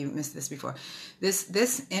reviewing if you missed this before.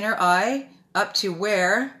 This inner eye up to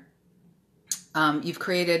where you've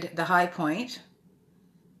created the high point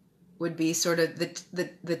would be sort of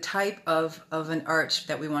the type of an arch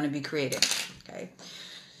that we want to be creating, okay?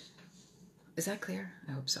 Is that clear?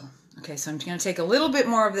 I hope so. Okay, so I'm going to take a little bit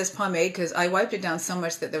more of this pomade because I wiped it down so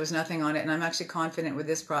much that there was nothing on it, and I'm actually confident with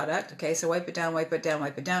this product. Okay, so wipe it down, wipe it down,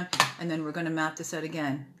 wipe it down, and then we're going to map this out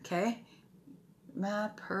again, okay?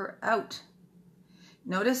 Map her out.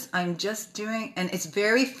 Notice I'm just doing, and it's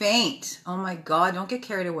very faint. Oh my God, don't get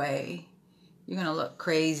carried away. You're going to look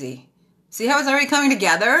crazy. See how it's already coming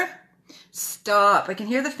together? Stop. I can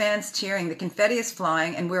hear the fans cheering. The confetti is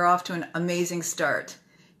flying, and we're off to an amazing start.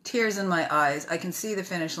 Tears in my eyes. I can see the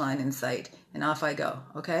finish line in sight, and off I go,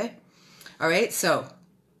 okay? All right, so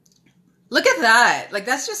look at that. Like,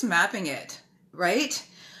 that's just mapping it, right?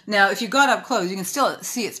 Now, if you got up close, you can still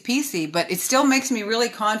see it's piecey, but it still makes me really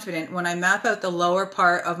confident when I map out the lower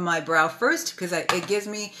part of my brow first, because it gives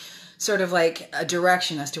me sort of like a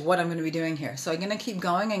direction as to what I'm going to be doing here. So I'm going to keep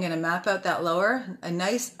going. I'm going to map out that lower, a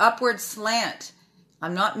nice upward slant.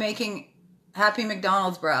 I'm not making Happy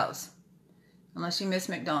McDonald's brows. Unless you miss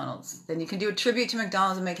McDonald's. Then you can do a tribute to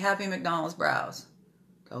McDonald's and make Happy McDonald's brows.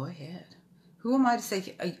 Go ahead. Who am I to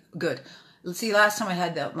say, good. Let's see, last time I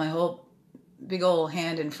had my whole big old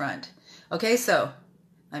hand in front. Okay, so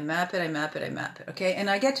I map it, I map it, I map it. Okay, and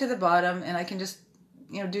I get to the bottom and I can just,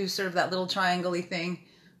 you know, do sort of that little triangle-y thing,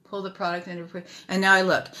 pull the product into, and now I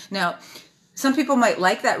look. Now, some people might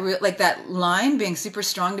like that line being super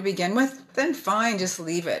strong to begin with. Then fine, just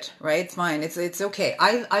leave it, right? It's fine. It's okay.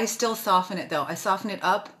 I still soften it though. I soften it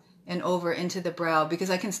up and over into the brow because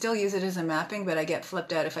I can still use it as a mapping, but I get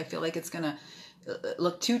flipped out if I feel like it's gonna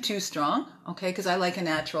look too strong. Okay, because I like a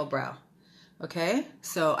natural brow. Okay,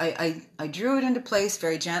 so I drew it into place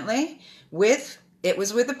very gently it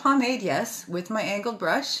was with a pomade, yes, with my angled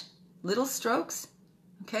brush, little strokes.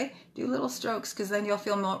 Okay, do little strokes because then you'll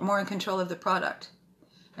feel more in control of the product.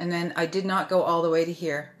 And then I did not go all the way to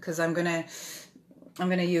here because I'm gonna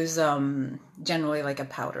use generally like a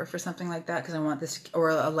powder for something like that because I want this,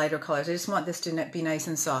 or a lighter color. So I just want this to be nice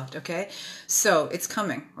and soft. Okay, so it's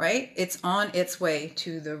coming, right? It's on its way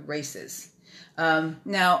to the races.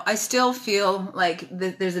 Now I still feel like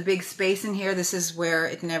there's a big space in here. This is where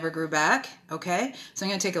it never grew back. Okay, so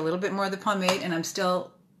I'm gonna take a little bit more of the pomade and I'm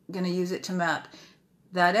still gonna use it to map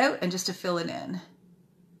that out and just to fill it in.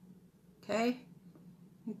 Okay,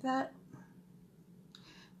 like that.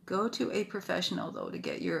 Go to a professional though to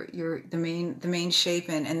get the main shape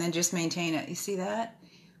in, and then just maintain it. You see that?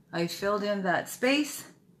 I filled in that space.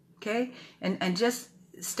 Okay, and just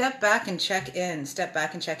step back and check in. Step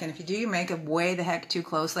back and check in. If you do your makeup way the heck too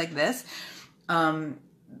close like this,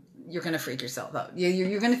 you're gonna freak yourself out.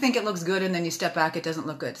 You're gonna think it looks good, and then you step back, it doesn't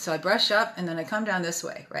look good. So I brush up, and then I come down this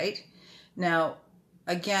way, right? Now,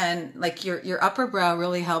 again, like your upper brow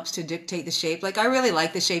really helps to dictate the shape. Like I really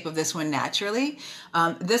like the shape of this one naturally.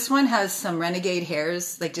 This one has some renegade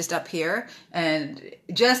hairs like just up here and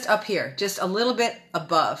just up here, just a little bit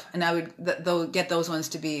above. And I would get those ones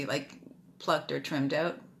to be like plucked or trimmed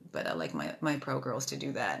out. But I like my pro girls to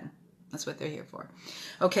do that. That's what they're here for.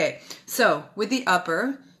 Okay, so with the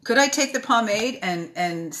upper, could I take the pomade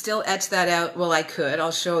and still etch that out? Well, I could.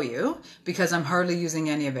 I'll show you because I'm hardly using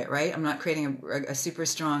any of it, right? I'm not creating a super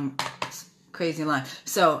strong, crazy line.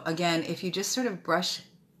 So again, if you just sort of brush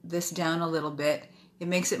this down a little bit, it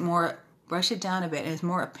makes it more, brush it down a bit, and it's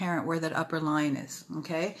more apparent where that upper line is,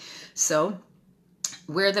 okay? So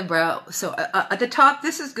where the brow, so at the top,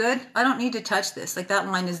 this is good. I don't need to touch this, like that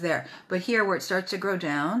line is there. But here where it starts to grow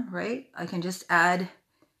down, right, I can just add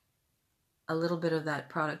a little bit of that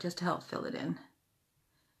product just to help fill it in,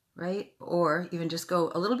 right? Or even just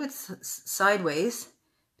go a little bit sideways,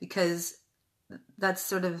 because that's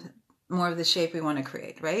sort of more of the shape we want to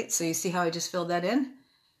create, right? So you see how I just filled that in?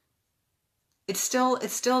 It's still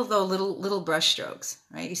though little brush strokes,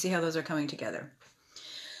 right? You see how those are coming together.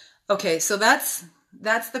 Okay, so that's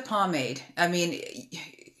the pomade. I mean,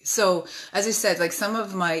 so as I said, like some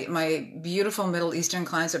of my beautiful Middle Eastern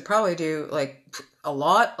clients would probably do like a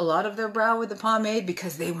lot of their brow with the pomade,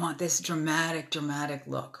 because they want this dramatic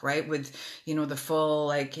look, right? With, you know, the full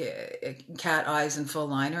like cat eyes and full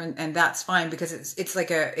liner, and that's fine, because it's like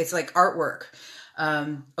artwork.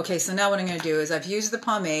 Okay, so now what I'm going to do is I've used the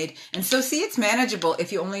pomade, and so see, it's manageable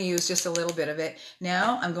if you only use just a little bit of it.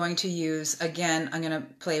 Now I'm going to use, again, I'm going to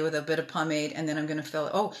play with a bit of pomade, and then I'm going to fill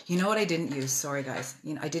it. Oh, you know what I didn't use? Sorry, guys.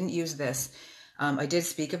 You know, I didn't use this. I did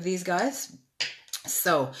speak of these guys.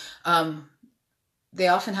 So, they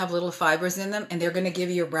often have little fibers in them, and they're going to give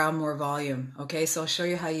your brow more volume. Okay, so I'll show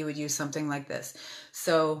you how you would use something like this.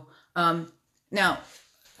 So, now,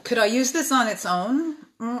 could I use this on its own?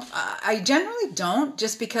 I generally don't,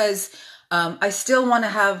 just because I still want to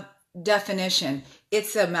have definition.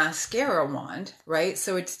 It's a mascara wand, right?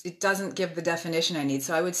 So it doesn't give the definition I need.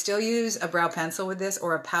 So I would still use a brow pencil with this,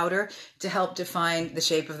 or a powder, to help define the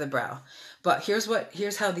shape of the brow. But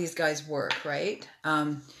here's how these guys work, right?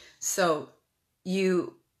 So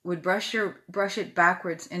you would brush it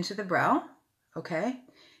backwards into the brow, okay?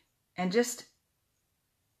 And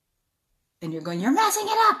you're going, you're messing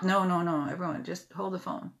it up. No, everyone, just hold the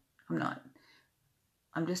phone. I'm not.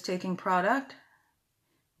 I'm just taking product,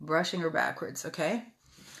 brushing her backwards, okay?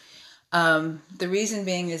 The reason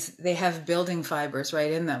being is they have building fibers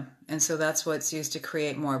right in them, and so that's what's used to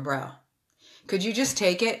create more brow. Could you just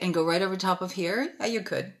take it and go right over top of here? Yeah, you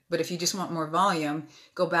could. But if you just want more volume,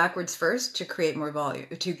 go backwards first to create more volume,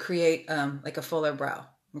 to create like a fuller brow,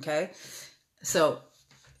 okay? So,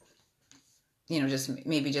 you know,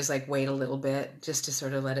 maybe just like wait a little bit just to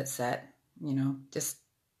sort of let it set, you know, just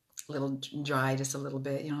a little dry, just a little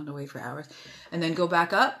bit, you don't have to wait for hours. And then go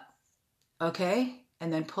back up, okay?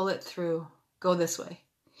 And then pull it through, go this way.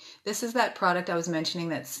 This is that product I was mentioning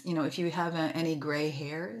that's, you know, if you have any gray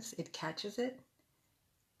hairs, it catches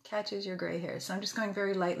your gray hairs. So I'm just going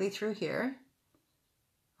very lightly through here,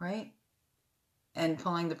 right? And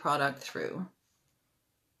pulling the product through,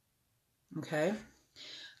 okay?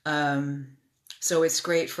 So it's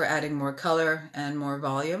great for adding more color and more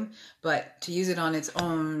volume, but to use it on its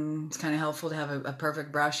own, it's kind of helpful to have a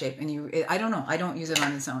perfect brow shape. And I don't know, I don't use it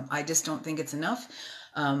on its own. I just don't think it's enough.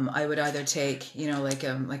 I would either take, you know, like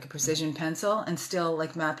a precision pencil and still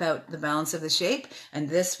like map out the balance of the shape. And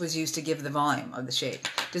this was used to give the volume of the shape.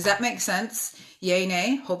 Does that make sense? Yay,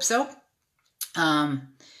 nay? Hope so.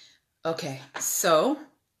 Okay, so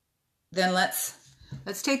then let's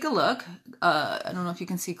take a look. I don't know if you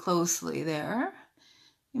can see closely there.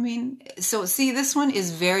 I mean, so see, this one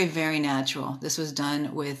is very, very natural. This was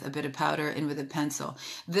done with a bit of powder and with a pencil.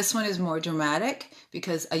 This one is more dramatic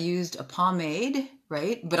because I used a pomade,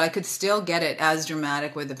 right? But I could still get it as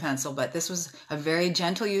dramatic with the pencil. But this was a very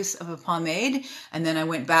gentle use of a pomade. And then I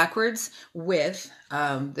went backwards with,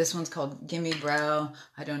 this one's called Gimme Brow.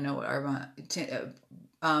 I don't know what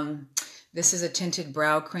Arbonne, this is a tinted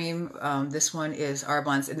brow cream. This one is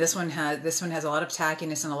Arbonne's, and this one has a lot of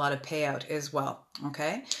tackiness and a lot of payout as well.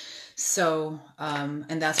 Okay, so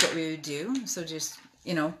and that's what we would do. So just,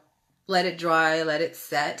 you know, let it dry, let it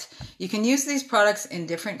set. You can use these products in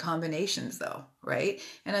different combinations though, right?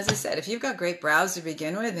 And as I said, if you've got great brows to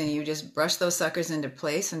begin with and you just brush those suckers into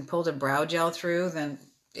place and pulled a brow gel through, then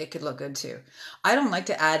it could look good too. I don't like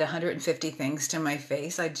to add 150 things to my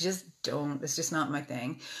face. I just don't. It's just not my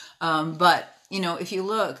thing. But, you know, if you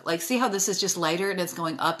look, like, see how this is just lighter and it's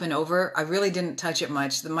going up and over? I really didn't touch it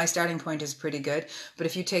much. My starting point is pretty good. But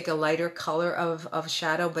if you take a lighter color of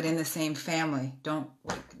shadow, but in the same family,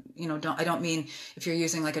 I don't mean if you're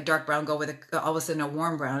using like a dark brown, go with all of a sudden a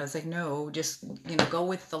warm brown. It's like, no, just, you know, go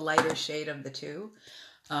with the lighter shade of the two.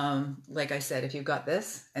 Like I said, if you've got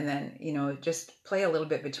this, and then, you know, just play a little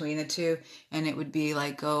bit between the two, and it would be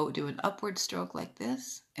like, go do an upward stroke like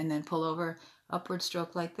this, and then pull over, upward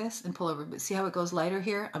stroke like this, and pull over. But see how it goes lighter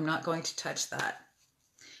here? I'm not going to touch that.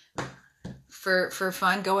 For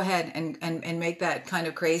fun, go ahead and make that kind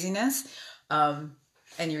of craziness. And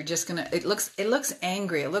you're just gonna, it looks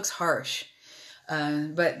angry, it looks harsh.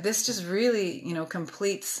 But this just really, you know,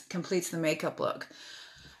 completes the makeup look.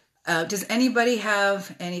 Does anybody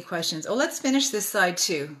have any questions? Oh, let's finish this side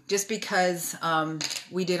too, just because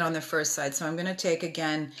we did on the first side. So I'm going to take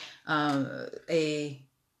again a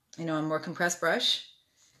more compressed brush,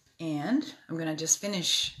 and I'm going to just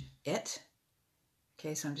finish it.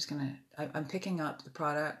 Okay, so I'm just going to, I'm picking up the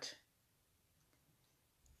product.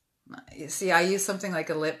 You see, I use something like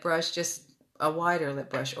a lip brush, just a wider lip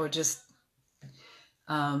brush, or just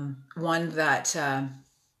one that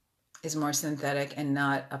is more synthetic and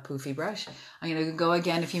not a poofy brush. I'm going to go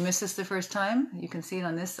again. If you missed this the first time, you can see it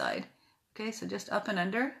on this side. Okay, so just up and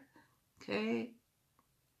under. Okay,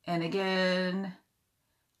 and again,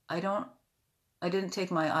 I didn't take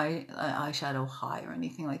my eyeshadow high or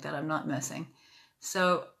anything like that. I'm not messing.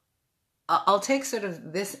 So I'll take sort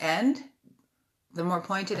of this end, the more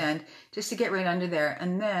pointed end, just to get right under there,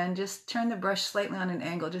 and then just turn the brush slightly on an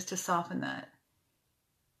angle just to soften that.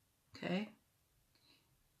 Okay.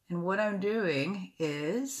 And what I'm doing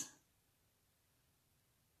is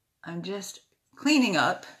I'm just cleaning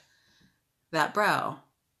up that brow,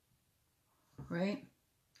 right?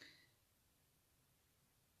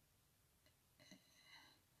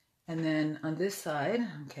 And then on this side,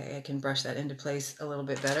 okay, I can brush that into place a little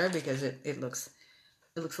bit better because it looks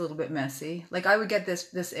a little bit messy. Like I would get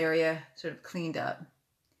this area sort of cleaned up.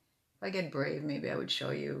 If I get brave, maybe I would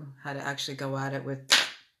show you how to actually go at it with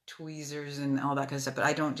tweezers and all that kind of stuff, but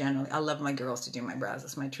I don't generally. I love my girls to do my brows.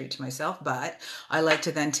 That's my treat to myself, but I like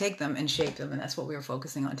to then take them and shape them, and that's what we were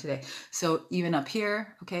focusing on today. So even up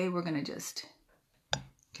here, okay, we're going to just,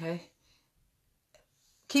 okay,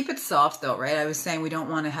 keep it soft though, right? I was saying we don't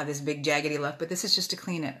want to have this big jaggedy look, but this is just to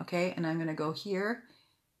clean it, okay? And I'm going to go here,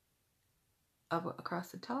 up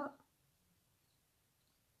across the top,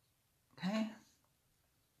 okay?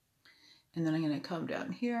 And then I'm going to come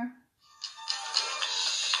down here.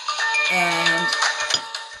 And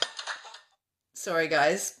sorry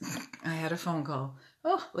guys, I had a phone call.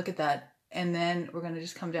 Oh, look at that. And then we're going to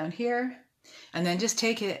just come down here and then just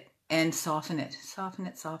take it and soften it. Soften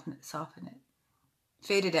it, soften it, soften it.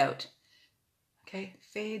 Fade it out. Okay,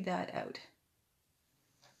 fade that out.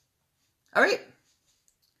 All right.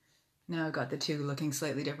 Now I've got the two looking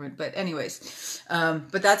slightly different, but anyways,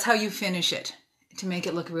 but that's how you finish it, to make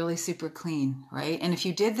it look really super clean, right? And if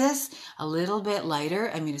you did this a little bit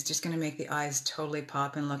lighter, I mean, it's just going to make the eyes totally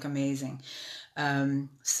pop and look amazing.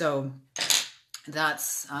 So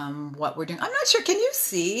that's what we're doing. I'm not sure. Can you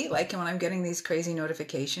see, like, when I'm getting these crazy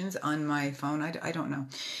notifications on my phone? I don't know.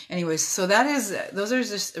 Anyways, so those are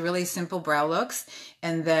just really simple brow looks.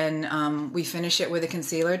 And then we finish it with a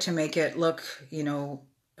concealer to make it look, you know,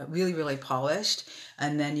 really, really polished.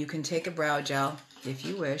 And then you can take a brow gel, if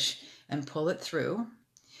you wish, and pull it through.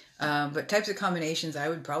 But types of combinations I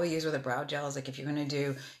would probably use with a brow gel is like if you're going to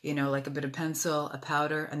do, you know, like a bit of pencil, a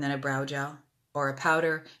powder, and then a brow gel, or a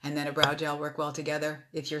powder and then a brow gel work well together.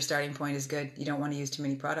 If your starting point is good, you don't want to use too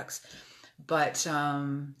many products. But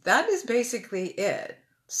that is basically it.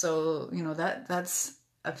 So, you know, that's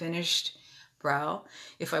a finished brow.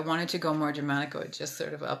 If I wanted to go more dramatic, I would just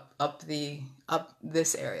sort of up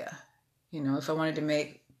this area. You know, if I wanted to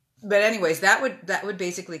make, but anyways, that would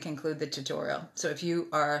basically conclude the tutorial. So if you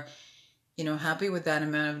are, you know, happy with that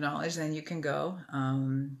amount of knowledge, then you can go.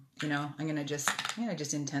 You know, I'm gonna just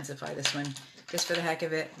intensify this one just for the heck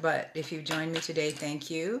of it. But if you joined me today,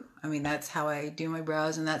 thank you. I mean, that's how I do my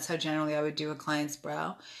brows, and that's how generally I would do a client's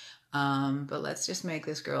brow. But let's just make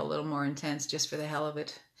this girl a little more intense just for the hell of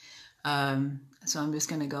it. So I'm just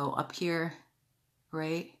gonna go up here,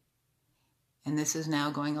 right? And this is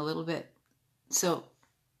now going a little bit. So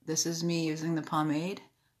this is me using the pomade.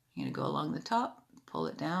 I'm gonna go along the top, pull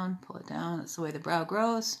it down, pull it down. That's the way the brow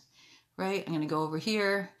grows, right? I'm gonna go over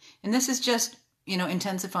here. And this is just, you know,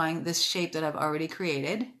 intensifying this shape that I've already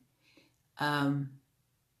created.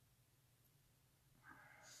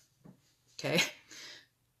 Okay.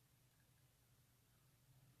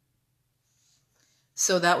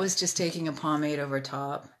 So that was just taking a pomade over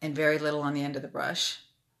top and very little on the end of the brush,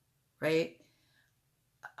 right?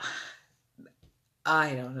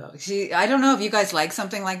 I don't know. See, I don't know if you guys like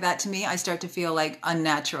something like that. To me, I start to feel like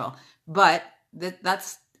unnatural. But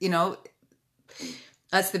that's, you know,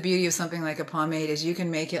 that's the beauty of something like a pomade, is you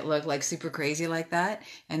can make it look like super crazy like that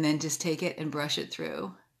and then just take it and brush it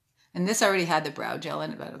through. And this already had the brow gel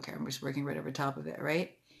in it, but I don't care. I'm just working right over top of it,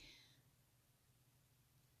 right?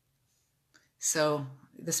 So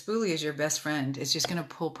the spoolie is your best friend. It's just going to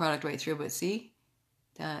pull product right through, but see?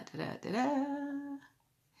 Da, da, da, da, da.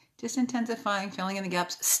 Just intensifying, filling in the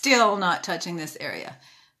gaps, still not touching this area,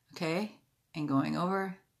 okay? And going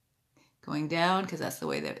over, going down, because that's the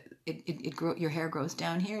way that your hair grows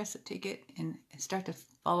down here. So take it and start to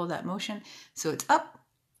follow that motion. So it's up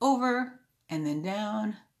over and then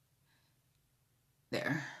down.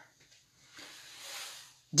 There.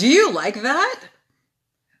 Do you like that?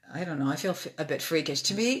 I don't know. I feel a bit freakish.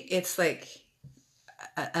 To me, it's like,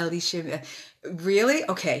 Alicia, really?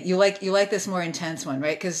 Okay, you like this more intense one,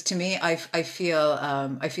 right? Because to me, I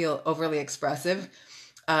feel overly expressive,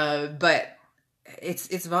 but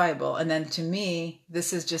it's viable. And then to me,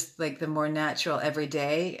 this is just like the more natural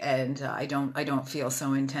everyday, and I don't feel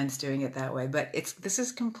so intense doing it that way. But this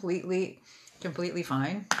is completely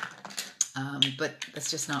fine. But that's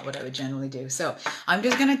just not what I would generally do. So I'm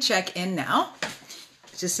just gonna check in now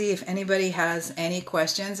to see if anybody has any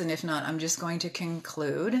questions, and if not, I'm just going to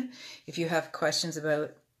conclude. If you have questions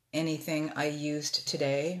about anything I used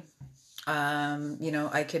today, you know,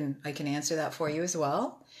 I can answer that for you as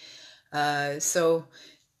well. So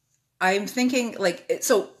I'm thinking, like,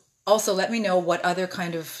 so also let me know what other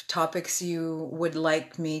kind of topics you would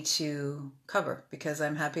like me to cover, because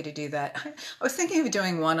I'm happy to do that. I was thinking of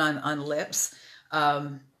doing one on lips.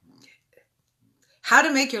 How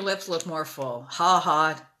to make your lips look more full. Ha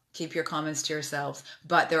ha. Keep your comments to yourselves.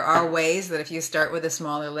 But there are ways that if you start with a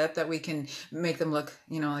smaller lip, that we can make them look,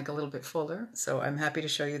 you know, like a little bit fuller. So I'm happy to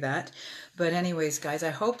show you that. But anyways, guys,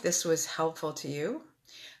 I hope this was helpful to you.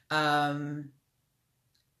 I'm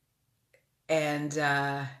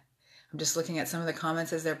just looking at some of the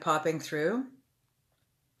comments as they're popping through.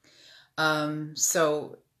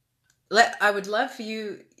 So I would love for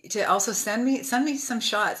you to also send me some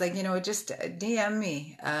shots, like, you know, just DM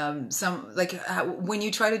me some, like, when you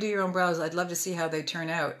try to do your own brows. I'd love to see how they turn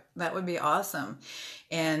out. That would be awesome.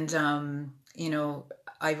 And you know,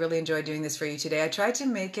 I really enjoyed doing this for you today. I tried to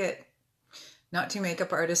make it not too makeup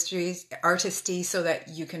artisty so that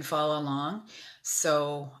you can follow along.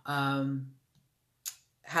 So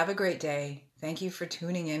have a great day. Thank you for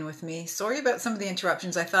tuning in with me. Sorry about some of the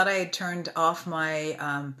interruptions. I thought I had turned off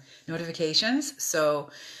my notifications.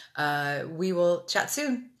 So we will chat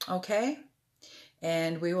soon, okay?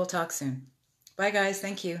 And we will talk soon. Bye, guys.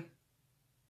 Thank you.